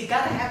 Because you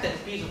gotta have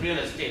that piece of real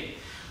estate.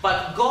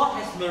 But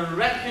God has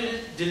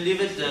miraculously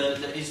delivered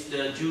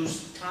the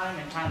Jews time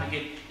and time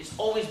again. It's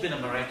always been a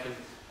miracle.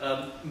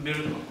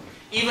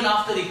 Even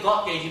after they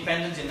got their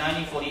independence in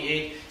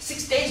 1948,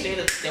 6 days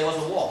later there was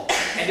a war.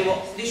 And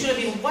they should have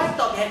been wiped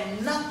out. They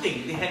had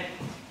nothing. They had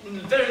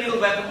very little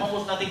weapon,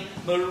 almost nothing.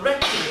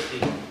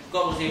 Miraculously,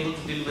 God was able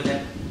to deliver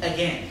them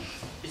again.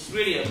 It's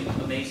really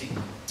amazing.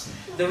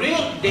 The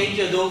real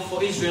danger though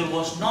for Israel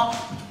was not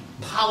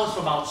powers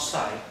from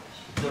outside.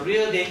 The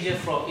real danger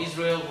for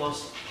Israel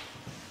was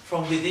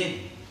from within.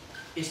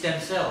 It's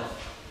themselves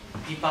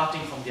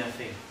departing from their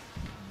faith.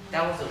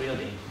 That was the real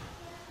danger.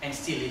 And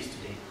still is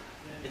today.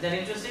 Isn't that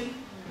interesting?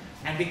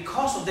 And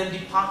because of them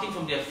departing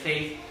from their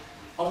faith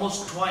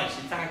almost twice,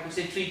 in fact I could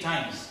say 3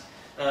 times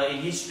in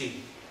history,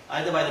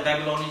 either by the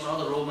Babylonians or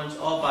the Romans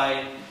or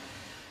by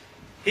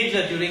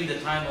Hitler during the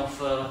time of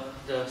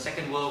the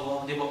Second World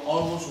War, they were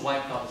almost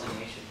wiped out as a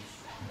nation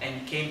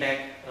and came back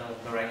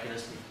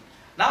miraculously.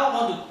 Now I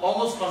want to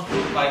almost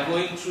conclude by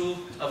going through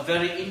a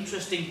very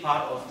interesting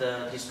part of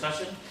the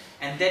discussion,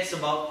 and that's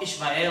about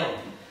Ishmael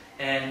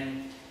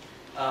and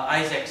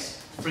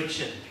Isaac's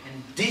friction.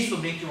 And this will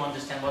make you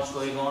understand what's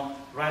going on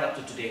right up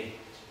to today.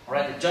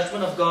 Alright, the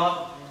judgment of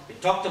God. We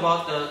talked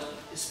about the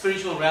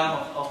spiritual realm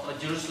of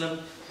Jerusalem.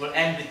 We'll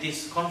end with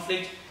this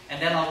conflict,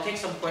 and then I'll take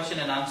some question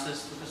and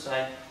answers because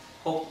I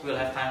hope we'll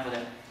have time for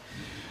them.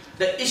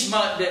 The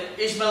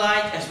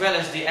Ishmaelite as well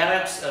as the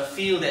Arabs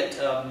feel that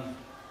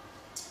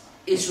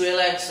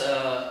Israelites,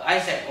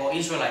 Isaac or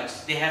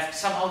Israelites, they have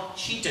somehow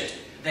cheated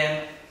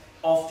them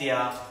of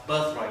their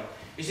birthright.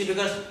 You see,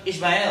 because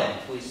Ishmael,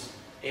 who is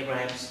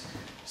Abraham's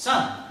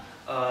son,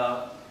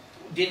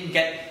 didn't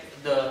get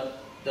the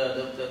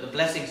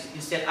blessings.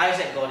 Instead,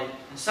 Isaac got it.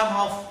 And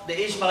somehow the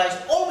Ishmaelites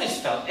always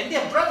felt, and they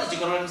are brothers, you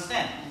got to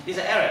understand. These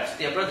are Arabs,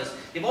 they are brothers.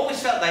 They've always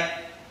felt like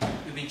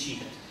we've been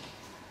cheated.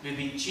 We've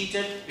been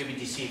cheated, we've been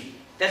deceived.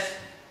 That's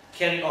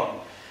carried on.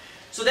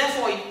 So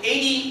therefore, in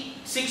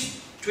AD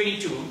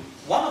 622,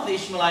 one of the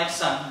Ishmaelite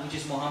sons, which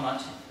is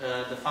Muhammad,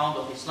 the founder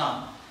of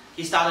Islam,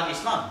 he started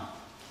Islam.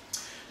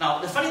 Now,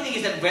 the funny thing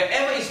is that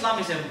wherever Islam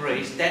is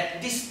embraced,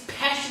 that this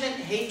passionate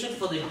hatred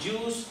for the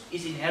Jews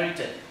is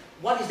inherited.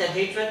 What is that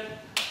hatred?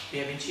 We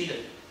have been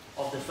cheated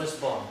of the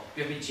firstborn.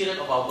 We have been cheated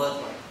of our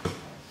birthright.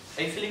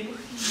 Are you feeling good?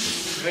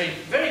 Very,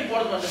 very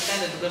important to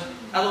understand that, because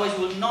otherwise it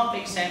will not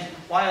make sense.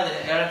 Why are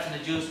the Arabs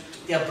and the Jews,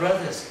 they are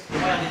brothers?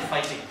 Why are they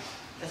fighting?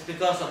 That's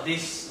because of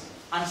this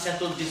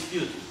unsettled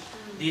dispute,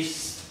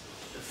 this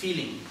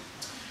feeling.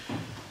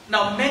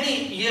 Now,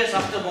 many years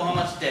after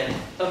Muhammad's death,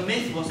 a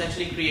myth was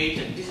actually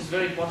created. This is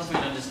very important for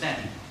you to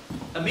understand.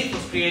 A myth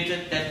was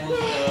created that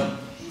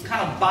would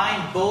kind of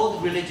bind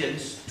both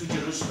religions to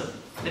Jerusalem.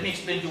 Let me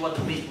explain to you what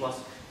the myth was.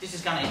 This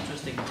is kind of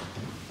interesting.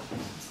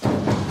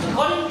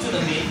 According to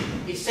the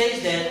myth, it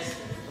says that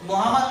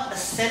Muhammad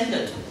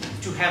ascended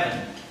to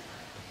heaven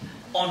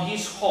on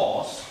his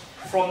horse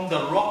from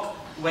the rock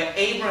where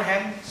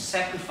Abraham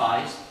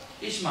sacrificed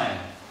Ishmael.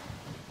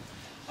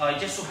 It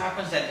just so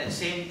happens that that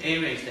same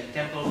area is the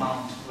Temple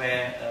Mount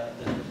where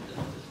the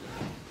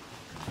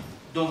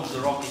Dome of the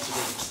Rock is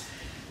today.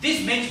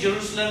 This makes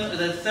Jerusalem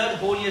the third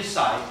holiest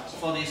site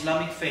for the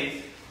Islamic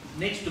faith,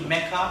 next to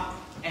Mecca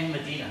and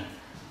Medina.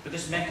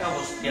 Because Mecca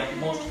was their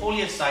most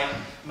holiest site,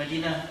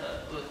 Medina,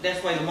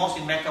 that's why the mosque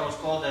in Mecca was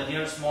called the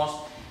nearest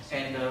mosque,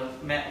 and the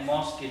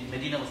mosque in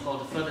Medina was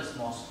called the furthest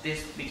mosque.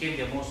 This became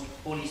their most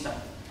holy site.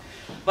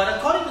 But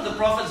according to the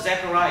prophet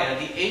Zechariah,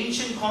 the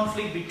ancient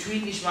conflict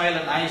between Ishmael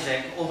and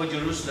Isaac over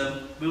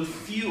Jerusalem will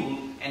fuel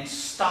and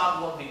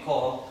start what we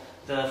call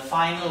the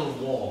final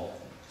war.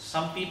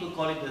 Some people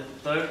call it the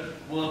Third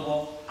World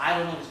War. I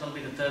don't know if it's going to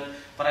be the third,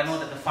 but I know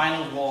that the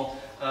final war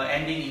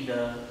ending in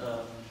the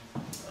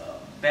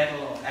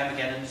Battle of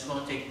Armageddon is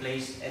going to take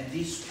place, and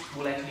this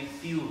will actually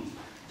fuel.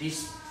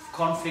 This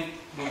conflict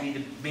will be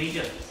the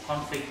major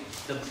conflict,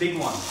 the big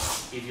one,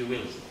 if you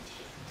will.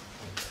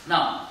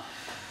 Now,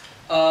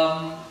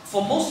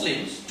 for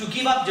Muslims, to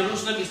give up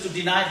Jerusalem is to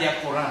deny their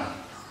Quran.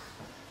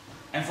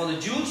 And for the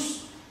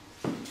Jews,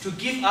 to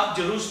give up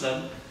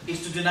Jerusalem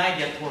is to deny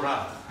their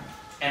Torah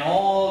and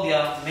all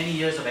their many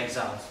years of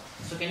exile.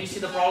 So can you see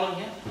the problem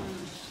here?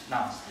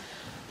 Now,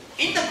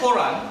 in the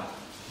Quran,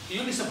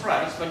 you'll be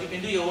surprised, but you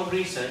can do your own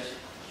research.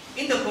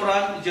 In the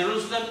Quran,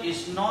 Jerusalem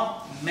is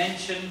not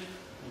mentioned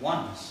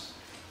once.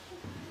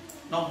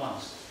 Not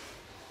once.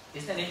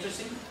 Isn't that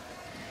interesting?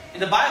 In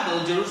the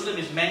Bible, Jerusalem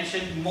is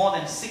mentioned more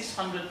than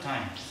 600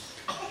 times.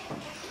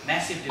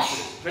 Massive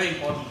difference. Very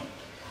important.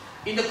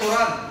 In the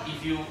Quran,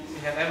 if you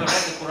have ever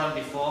read the Quran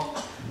before,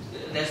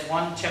 there's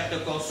one chapter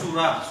called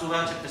Surah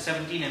chapter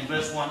 17 and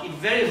verse 1. It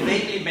very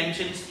vaguely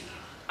mentions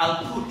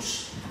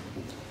Al-Quds.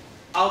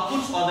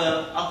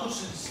 Al-Quds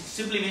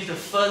simply means the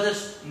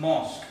furthest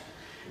mosque.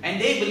 And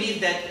they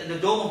believe that the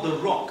Dome of the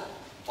Rock,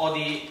 or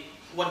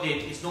what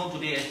is known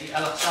today as the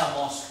Al-Aqsa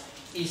Mosque,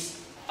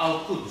 is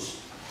Al-Quds.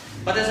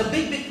 But there's a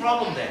big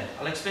problem there.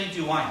 I'll explain to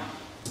you why.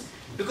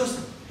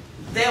 Because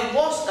there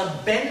was a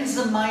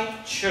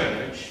Benzamite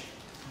church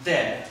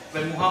there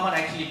when Muhammad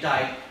actually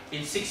died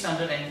in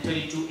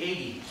 632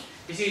 AD.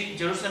 You see,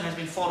 Jerusalem has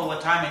been fought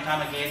over time and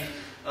time again.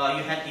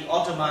 You had the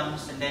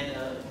Ottomans, and then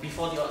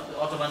before the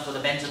Ottomans were the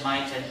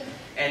Benjamites,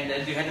 and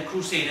then you had the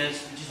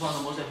Crusaders, which is one of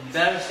the most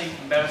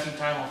embarrassing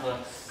time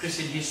of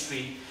Christian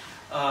history.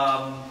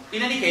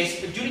 In any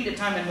case, during the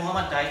time when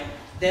Muhammad died,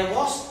 there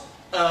was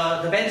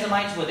the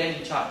Benjamites were then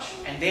in charge,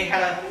 and they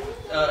had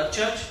a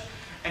church,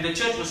 and the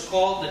church was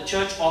called the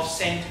Church of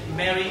Saint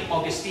Mary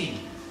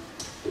Augustine.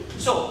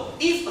 So,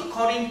 if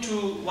according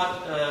to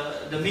what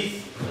the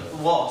myth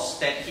was,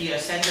 that he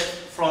ascended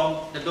from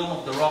the Dome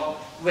of the Rock,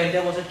 when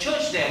there was a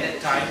church there at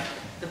that time,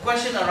 the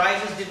question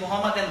arises, did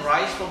Muhammad then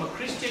rise from a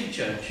Christian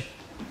church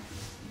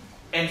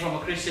and from a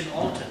Christian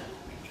altar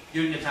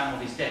during the time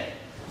of his death?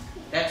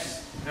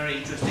 That's very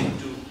interesting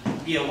to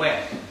be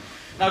aware.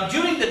 Now,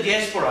 during the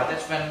diaspora,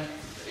 that's when,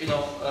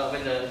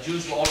 when the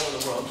Jews were all over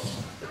the world,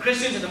 the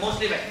Christians and the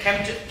Muslims had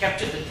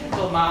captured the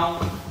Temple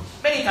Mount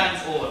many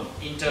times over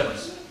in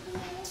terms.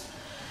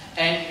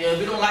 And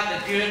we don't like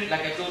that period,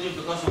 like I told you,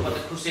 because of what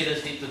the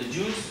Crusaders did to the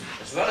Jews,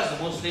 as well as the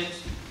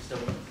Muslims. It's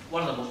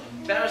one of the most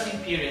embarrassing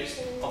periods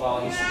of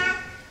our history.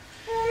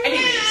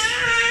 Anyways,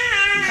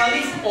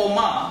 Caliph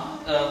Omar,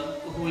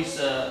 who is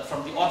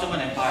from the Ottoman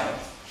Empire,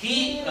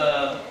 he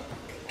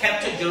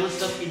captured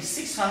Jerusalem in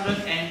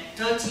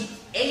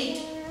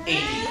 638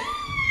 AD.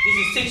 This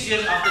is 6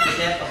 years after the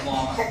death of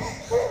Muhammad.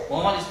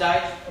 Muhammad has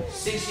died.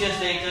 6 years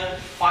later,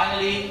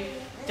 finally,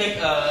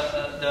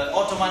 the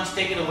Ottomans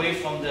take it away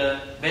from the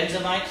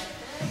Benjamites.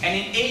 And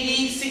in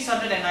AD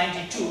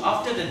 692,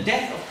 after the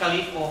death of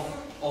Caliph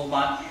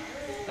Omar,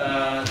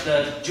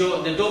 the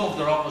Dome of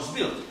the Rock was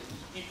built.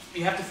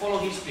 You have to follow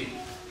history.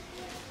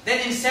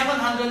 Then in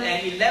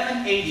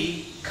 711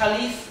 AD,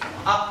 Caliph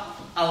Abd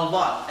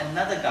al-Wad,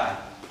 another guy,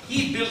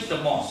 he built the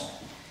mosque.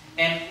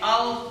 And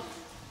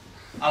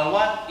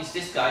Al-Wad is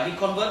this guy. He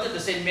converted the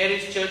St.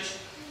 Mary's Church,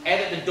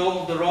 added the Dome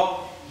of the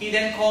Rock. He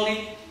then called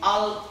it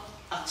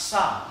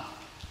Al-Aqsa.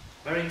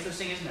 Very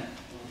interesting, isn't it?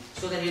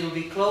 So that it will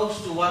be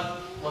close to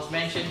what was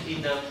mentioned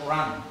in the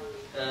Quran,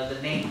 the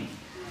name.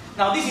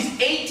 Now this is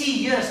 80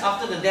 years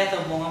after the death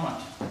of Muhammad.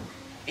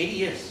 80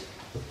 years.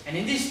 And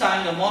in this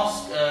time, the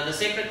mosque, the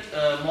sacred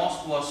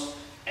mosque was,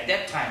 at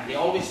that time, they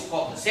always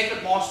called the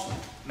sacred mosque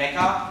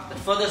Mecca, the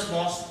furthest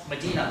mosque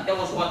Medina. That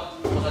was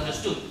what was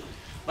understood.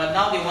 But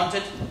now they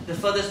wanted the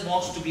furthest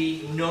mosque to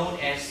be known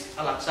as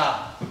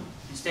Al-Aqsa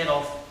instead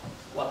of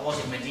what was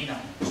in Medina.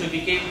 So it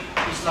became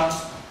Islam's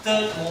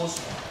third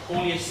most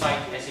holiest site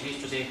as it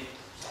is today.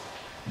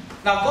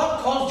 Now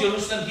God calls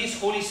Jerusalem His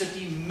holy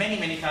city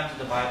many times in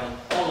the Bible.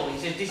 All over. He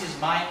says, this is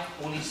my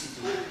holy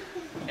city.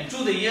 And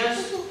through the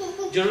years,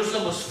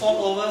 Jerusalem was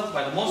fought over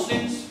by the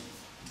Muslims,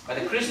 by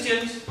the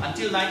Christians,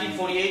 until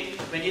 1948,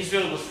 when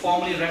Israel was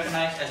formally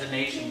recognized as a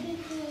nation.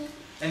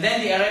 And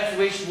then the Arabs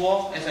waged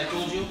war, as I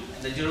told you,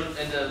 and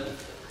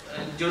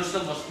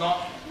Jerusalem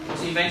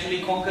was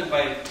eventually conquered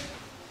by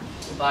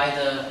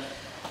the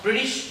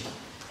British,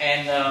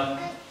 and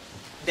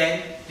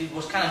then it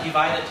was kind of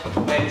divided,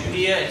 where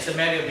Judea and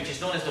Samaria, which is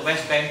known as the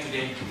West Bank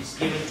today, is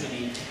given to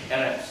the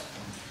Arabs.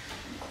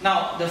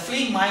 Now, the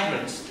fleeing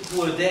migrants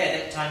who were there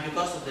at that time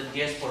because of the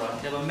diaspora,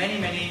 there were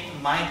many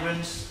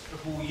migrants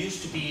who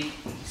used to be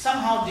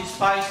somehow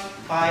despised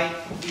by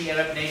the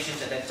Arab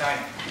nations at that time.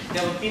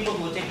 There were people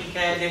who were taking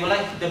care, they were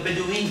like the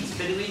Bedouins.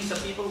 Bedouins are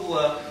people who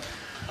were,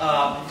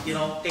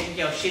 taking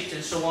care of ships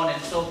and so on.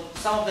 And so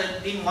some of them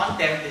didn't want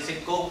them. They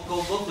said, go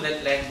to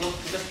that land,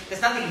 because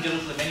there's nothing in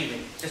Jerusalem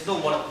anyway. There's no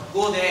water.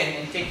 Go there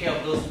and take care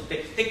of those,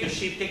 take your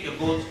sheep, take your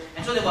goats.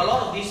 And so there were a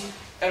lot of these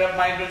Arab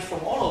migrants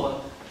from all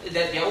over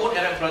that their own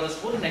Arab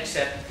brothers wouldn't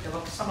accept. They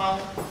were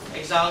somehow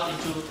exiled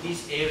into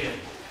this area.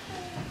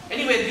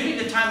 Anyway, during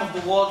the time of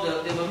the war,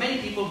 there were many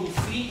people who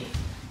fled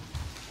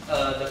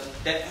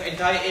that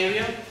entire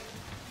area.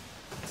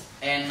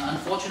 And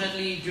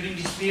unfortunately, during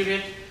this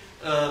period,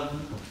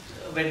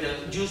 when the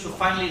Jews were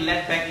finally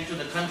led back into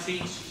the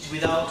country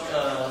without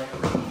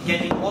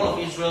getting all of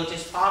Israel,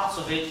 just parts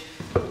of it,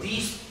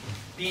 these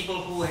people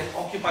who had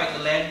occupied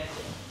the land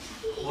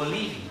were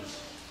leaving.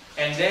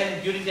 And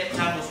then during that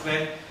time was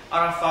when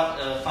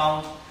Arafat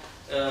found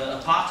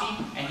a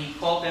party, and he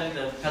called them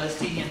the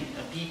Palestinian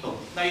people.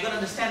 Now you got to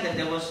understand that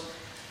there was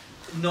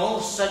no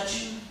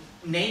such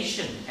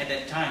nation at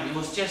that time. It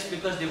was just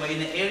because they were in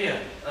the area.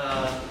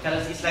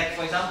 It's like,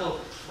 for example,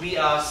 we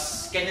are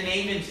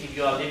Scandinavians if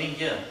you are living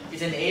here.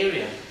 It's an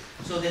area.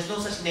 So there's no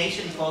such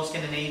nation called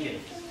Scandinavia.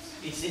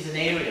 It's an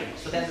area.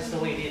 So that's the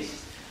way it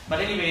is. But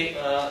anyway,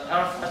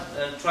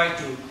 Arafat tried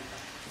to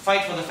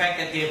fight for the fact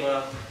that they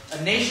were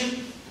a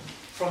nation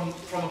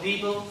from a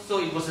people. So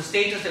it was a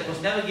status that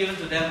was never given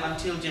to them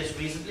until just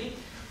recently.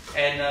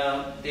 And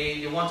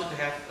they wanted to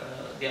have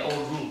their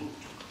own rule.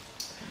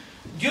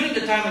 During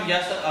the time when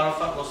Yasser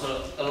Arafat was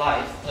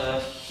alive,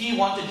 he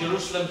wanted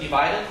Jerusalem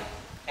divided,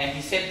 and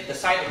he said the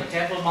site of the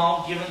Temple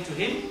Mount given to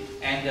him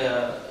and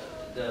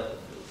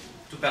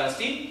to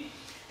Palestine,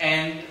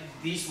 and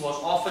this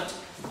was offered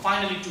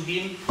finally to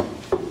him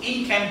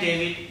in Camp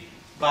David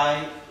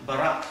by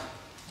Barack,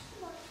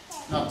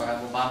 not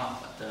Barack Obama,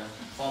 but the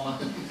former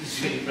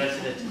Israeli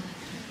president.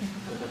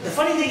 The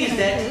funny thing is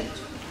that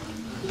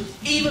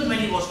even when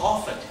it was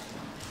offered,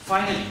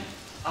 finally,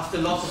 after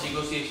lots of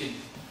negotiation,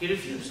 he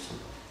refused.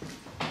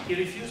 He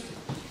refused it.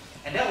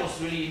 And that was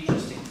really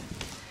interesting.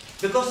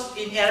 Because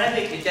in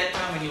Arabic, at that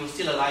time when he was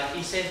still alive,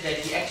 he said that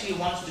he actually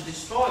wants to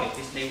destroy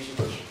this nation.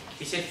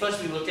 He said,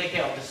 first we will take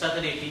care of the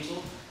Saturday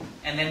people,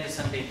 and then the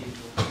Sunday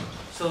people.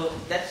 So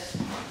that's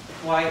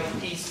why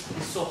peace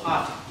is so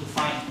hard to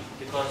find,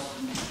 because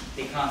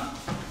they can't.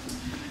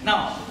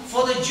 Now,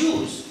 for the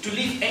Jews to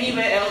live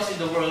anywhere else in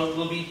the world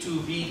will be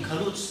to be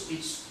kaluts,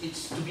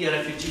 it's to be a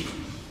refugee.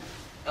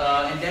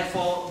 And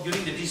therefore,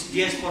 during the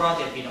diaspora,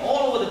 they've been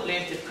all over the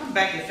place, they've come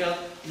back, they felt,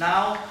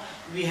 now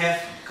we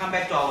have come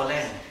back to our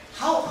land.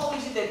 How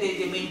is it that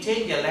they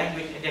maintain their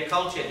language and their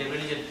culture and their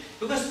religion?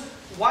 Because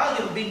while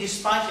they were being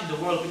despised in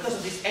the world, because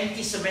of this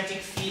anti-Semitic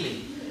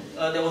feeling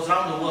that was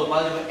around the world,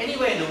 while they were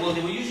anywhere in the world,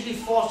 they were usually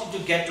forced into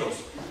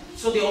ghettos.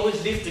 So they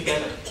always lived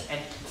together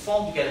and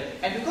formed together.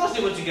 And because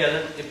they were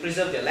together, they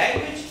preserved their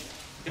language,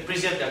 they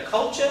preserved their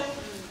culture,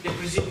 they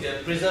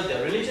preserved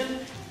their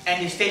religion,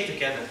 and they stayed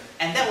together.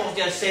 And that was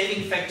their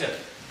saving factor.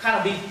 Kind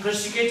of being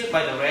persecuted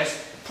by the rest,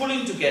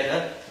 pulling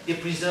together, they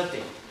preserved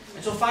it.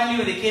 And so finally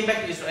when they came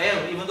back to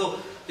Israel, even though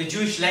the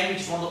Jewish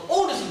language is one of the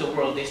oldest in the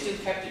world, they still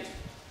kept it.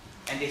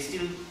 And they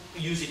still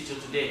use it till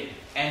today.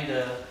 And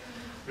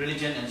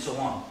religion and so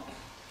on.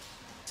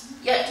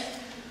 Yet,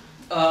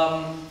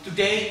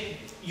 today,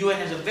 UN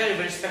has a very,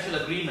 very special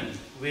agreement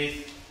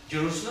with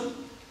Jerusalem.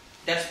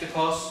 That's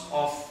because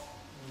of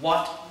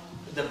what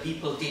the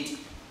people did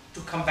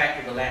to come back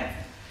to the land.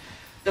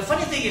 The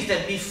funny thing is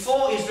that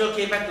before Israel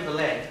came back to the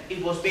land,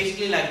 it was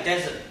basically like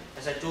desert,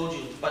 as I told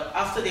you. But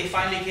after they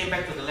finally came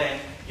back to the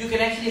land, you can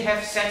actually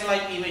have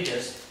satellite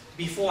images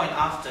before and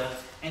after,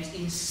 and it's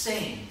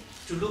insane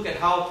to look at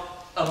how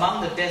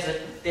among the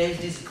desert there is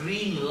this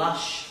green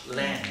lush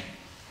land.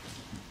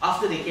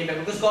 After they came back,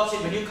 because God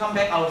said, when you come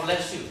back, I will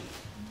bless you.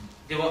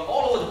 They were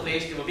all over the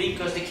place, they were being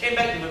cursed, they came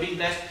back, they were being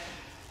blessed.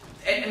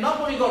 And not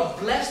only God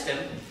blessed them,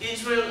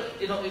 Israel,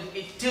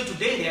 till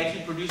today they're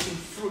actually producing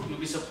fruit. You'll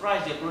be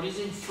surprised, they're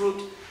producing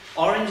fruit,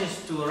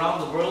 oranges to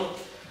around the world.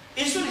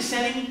 Israel is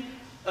selling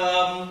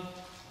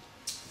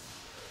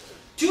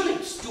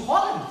tulips to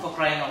Holland, for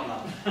crying out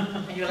loud.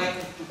 And you're like,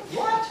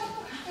 what?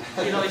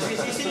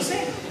 It's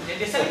insane.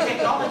 They're selling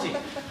technology.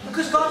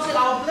 Because God said,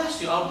 I'll bless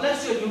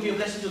you and you'll be a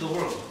blessing to the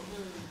world.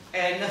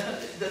 And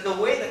the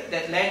way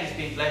that land is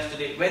being blessed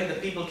today, when the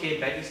people came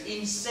back, is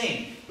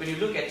insane. When you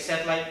look at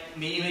satellite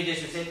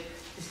images, you say,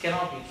 this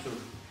cannot be true.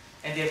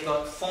 And they've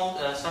got formed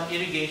some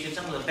irrigation,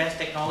 some of the best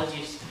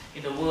technologies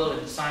in the world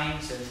and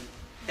science, and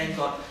thank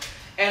God.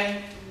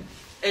 And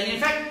in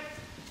fact,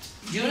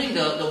 during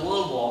the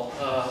World War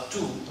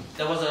II,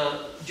 there was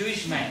a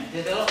Jewish man.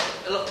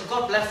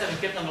 God bless them and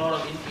gave them a lot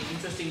of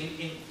interesting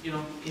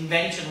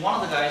invention.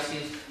 One of the guys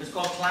is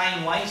called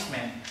Klein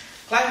Weissman.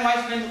 Klein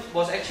Weissman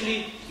was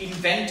actually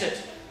invented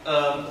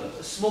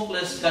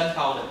smokeless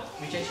gunpowder,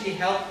 which actually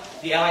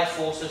helped the Allied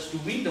forces to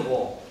win the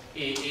war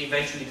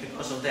eventually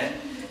because of that.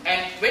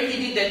 And when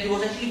he did that, he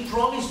was actually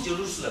promised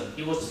Jerusalem.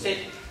 He was said,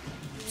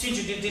 since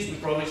you did this, we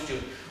promised you.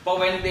 But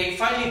when they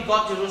finally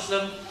got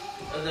Jerusalem,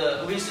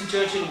 Winston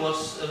Churchill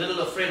was a little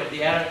afraid of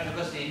the Arabs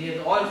because they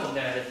needed oil from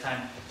them at that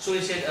time. So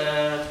he said,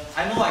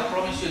 I know I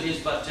promised you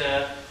this, but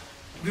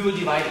we will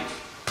divide it.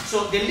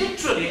 So they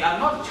literally, I'm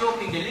not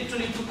joking, they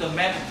literally took the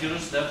map of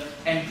Jerusalem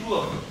and drew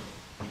a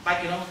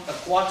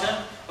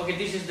quarter. Okay,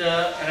 this is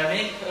the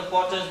Aramaic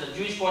quarters, the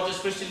Jewish quarters,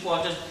 Christian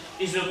quarters,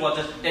 Israel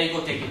quarters. There you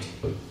go, take it.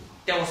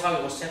 That was how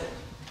it was settled.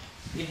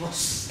 It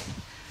was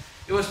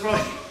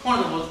probably one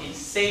of the most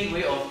insane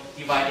way of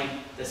dividing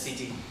the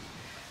city.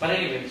 But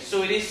anyway,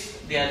 so it is,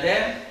 they are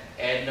there,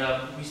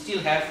 and we still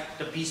have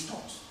the peace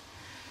talks.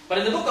 But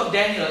in the book of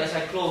Daniel, as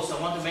I close,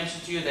 I want to mention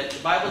to you that the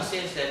Bible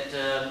says that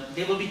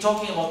they will be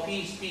talking about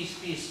peace, peace,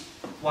 peace,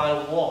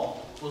 while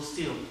war will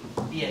still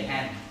be at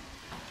hand.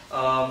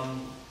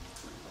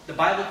 The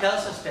Bible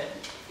tells us that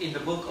in the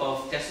book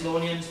of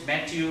Thessalonians,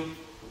 Matthew,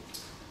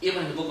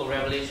 even in the book of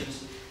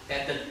Revelations,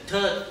 that the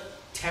third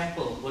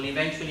temple will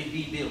eventually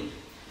be built,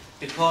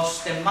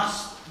 because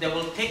there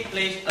will take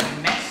place a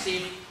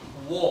massive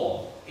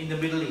war in the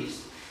Middle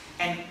East,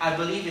 and I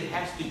believe it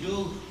has to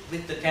do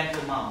with the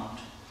Temple Mount.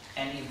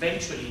 And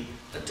eventually,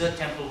 the third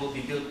temple will be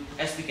built,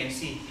 as we can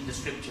see in the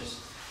scriptures.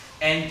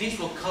 And this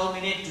will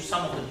culminate to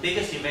some of the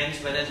biggest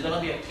events where there's going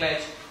to be a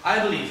clash,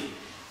 I believe,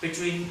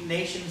 between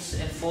nations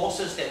and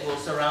forces that will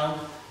surround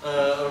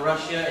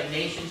Russia, and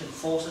nations and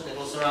forces that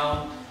will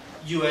surround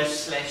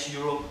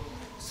US/Europe.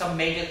 Some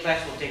major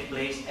clash will take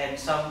place, and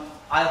some,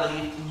 I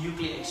believe,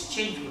 nuclear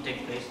exchange will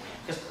take place.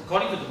 Because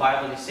according to the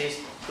Bible, it says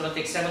it's going to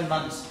take 7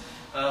 months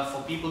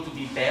for people to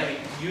be buried.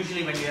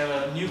 Usually when you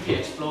have a nuclear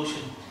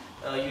explosion,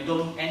 you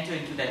don't enter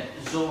into that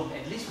zone,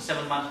 at least for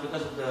 7 months,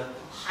 because of the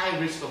high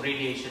risk of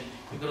radiation.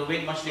 You're going to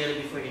wait much later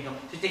before you know.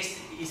 It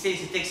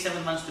says it takes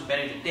 7 months to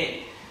bury the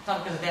dead. It's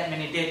not because of that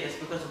many dead, it's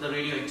because of the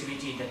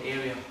radioactivity in that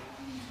area.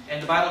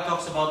 And the Bible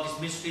talks about this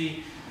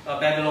mystery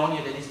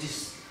Babylonia that is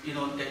this,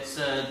 that's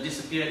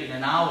disappeared in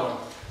an hour,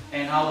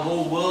 and how the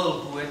whole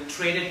world who had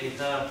traded with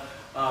her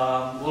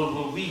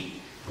will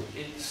weep.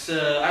 It's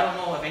I don't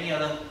know of any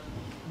other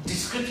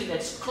description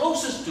that's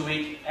closest to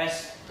it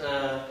as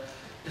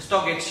the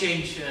stock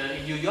exchange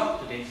in New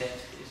York today, that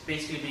is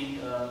basically being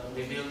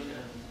revealed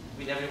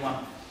with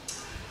everyone.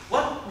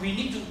 What we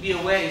need to be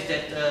aware is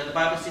that the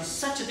Bible says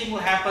such a thing will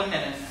happen, and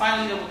then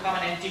finally there will come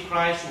an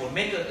Antichrist who will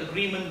make an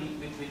agreement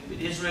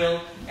with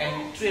Israel,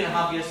 and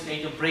 3.5 years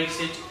later breaks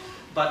it.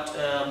 But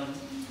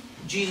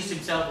Jesus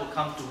himself will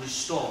come to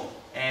restore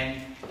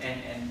and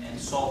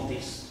solve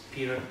this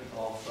period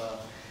of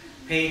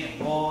pain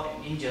and war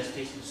and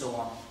injustice and so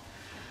on.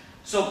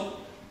 So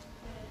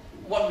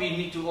what we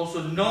need to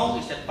also know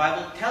is that the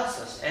Bible tells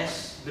us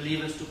as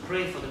believers to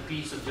pray for the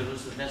peace of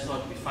Jerusalem. That's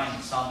what we find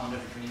in Psalm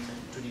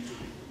 122.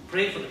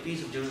 Pray for the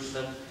peace of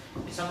Jerusalem.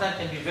 It sometimes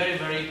can be very,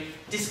 very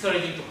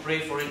discouraging to pray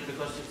for it,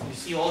 because if you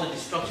see all the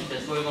destruction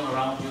that's going on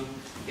around you,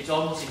 it's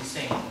almost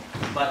insane.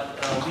 But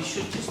we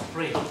should just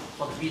pray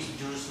for the peace of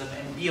Jerusalem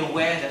and be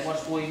aware that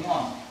what's going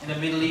on in the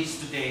Middle East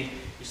today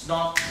is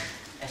not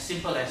as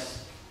simple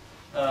as,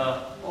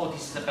 oh,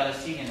 this is the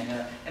Palestinian.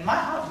 And my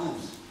heart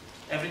moves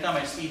every time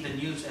I see the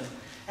news.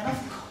 And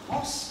of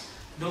course,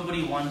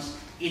 nobody wants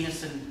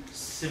innocent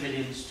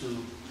civilians to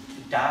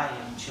die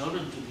and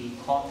children to be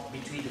caught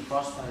between the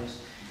crossfires.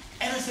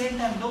 At the same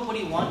time,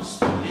 nobody wants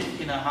to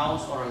live in a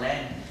house or a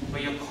land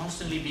where you're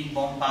constantly being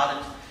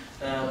bombarded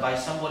by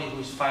somebody who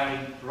is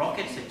firing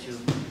rockets at you.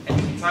 And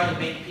if you try to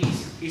make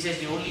peace, he says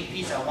the only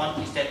peace I want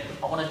is that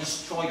I want to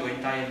destroy your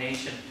entire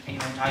nation and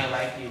your entire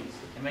livelihood.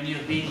 And when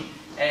you've been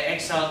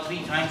exiled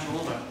 3 times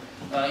over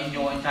in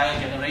your entire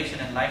generation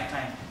and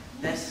lifetime,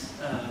 that's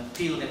a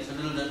pill that's a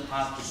little bit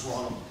hard to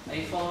swallow. Are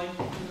you following?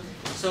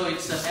 So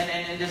it's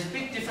and there's a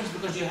big difference,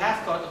 because you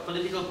have got a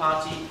political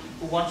party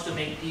who wants to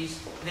make peace,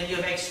 and then you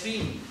have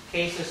extreme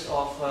cases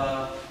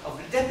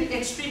there have been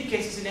extreme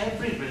cases in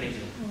every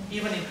religion,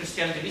 even in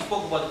Christianity. We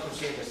spoke about the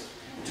Crusaders.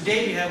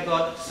 Today we have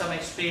got some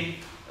extreme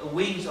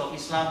wings of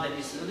Islam that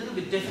is a little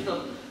bit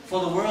difficult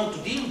for the world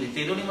to deal with.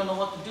 They don't even know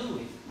what to do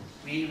with.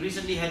 We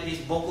recently had this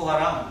Boko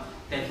Haram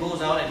that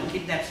goes out and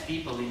kidnaps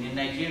people in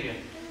Nigeria.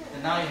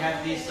 And now you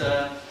have this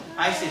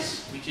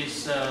ISIS, which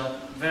is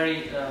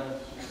very...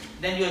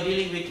 then you are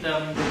dealing with,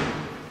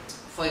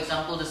 for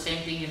example, the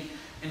same thing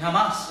in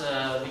Hamas,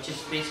 which is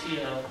basically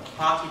a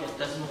party that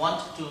doesn't want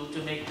to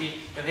make peace.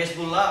 You have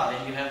Hezbollah,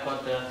 and you have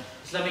got the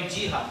Islamic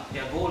Jihad.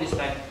 Their goal is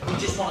like, we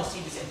just want to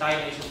see this entire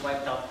nation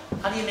wiped out.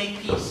 How do you make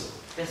peace?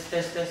 That's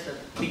the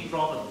big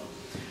problem.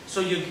 So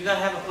you got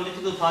to have a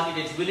political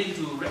party that's willing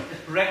to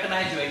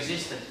recognize your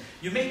existence.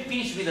 You make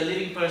peace with a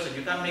living person.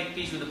 You can't make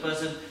peace with a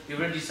person you've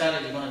already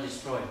decided you're going to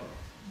destroy.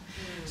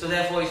 So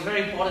therefore, it's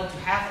very important to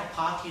have a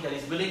party that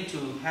is willing to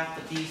have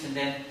the peace, and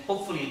then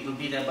hopefully it will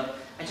be there. But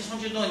I just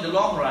want you to know, in the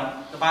long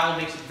run, the Bible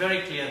makes it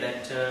very clear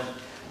that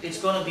it's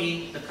going to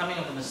be the coming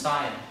of the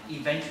Messiah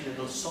eventually that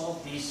will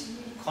solve these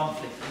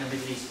conflicts in the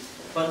Middle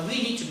East. But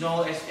we need to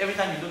know, as every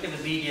time you look at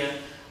the media,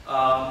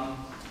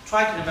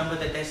 try to remember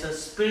that there's a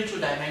spiritual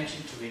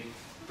dimension to it,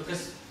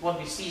 because what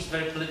we see is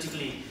very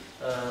politically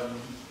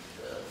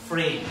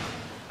framed,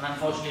 and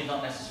unfortunately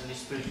not necessarily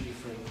spiritually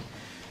framed.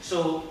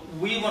 So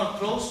we want to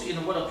close in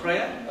a word of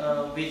prayer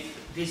with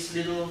this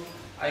little,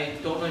 I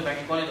don't know if I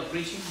can call it a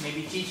preaching,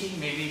 maybe teaching,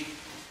 maybe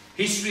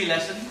history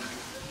lesson.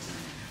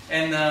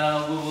 And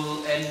we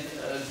will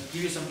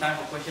give you some time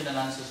for question and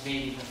answers,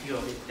 maybe a few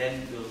of it,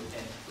 then we'll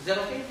end. Is that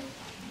okay?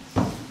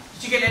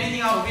 Did you get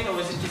anything out of it, or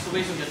was it just a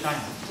waste of your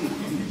time?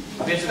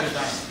 Waste of your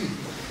time.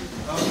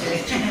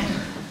 Okay.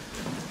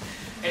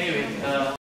 Anyway.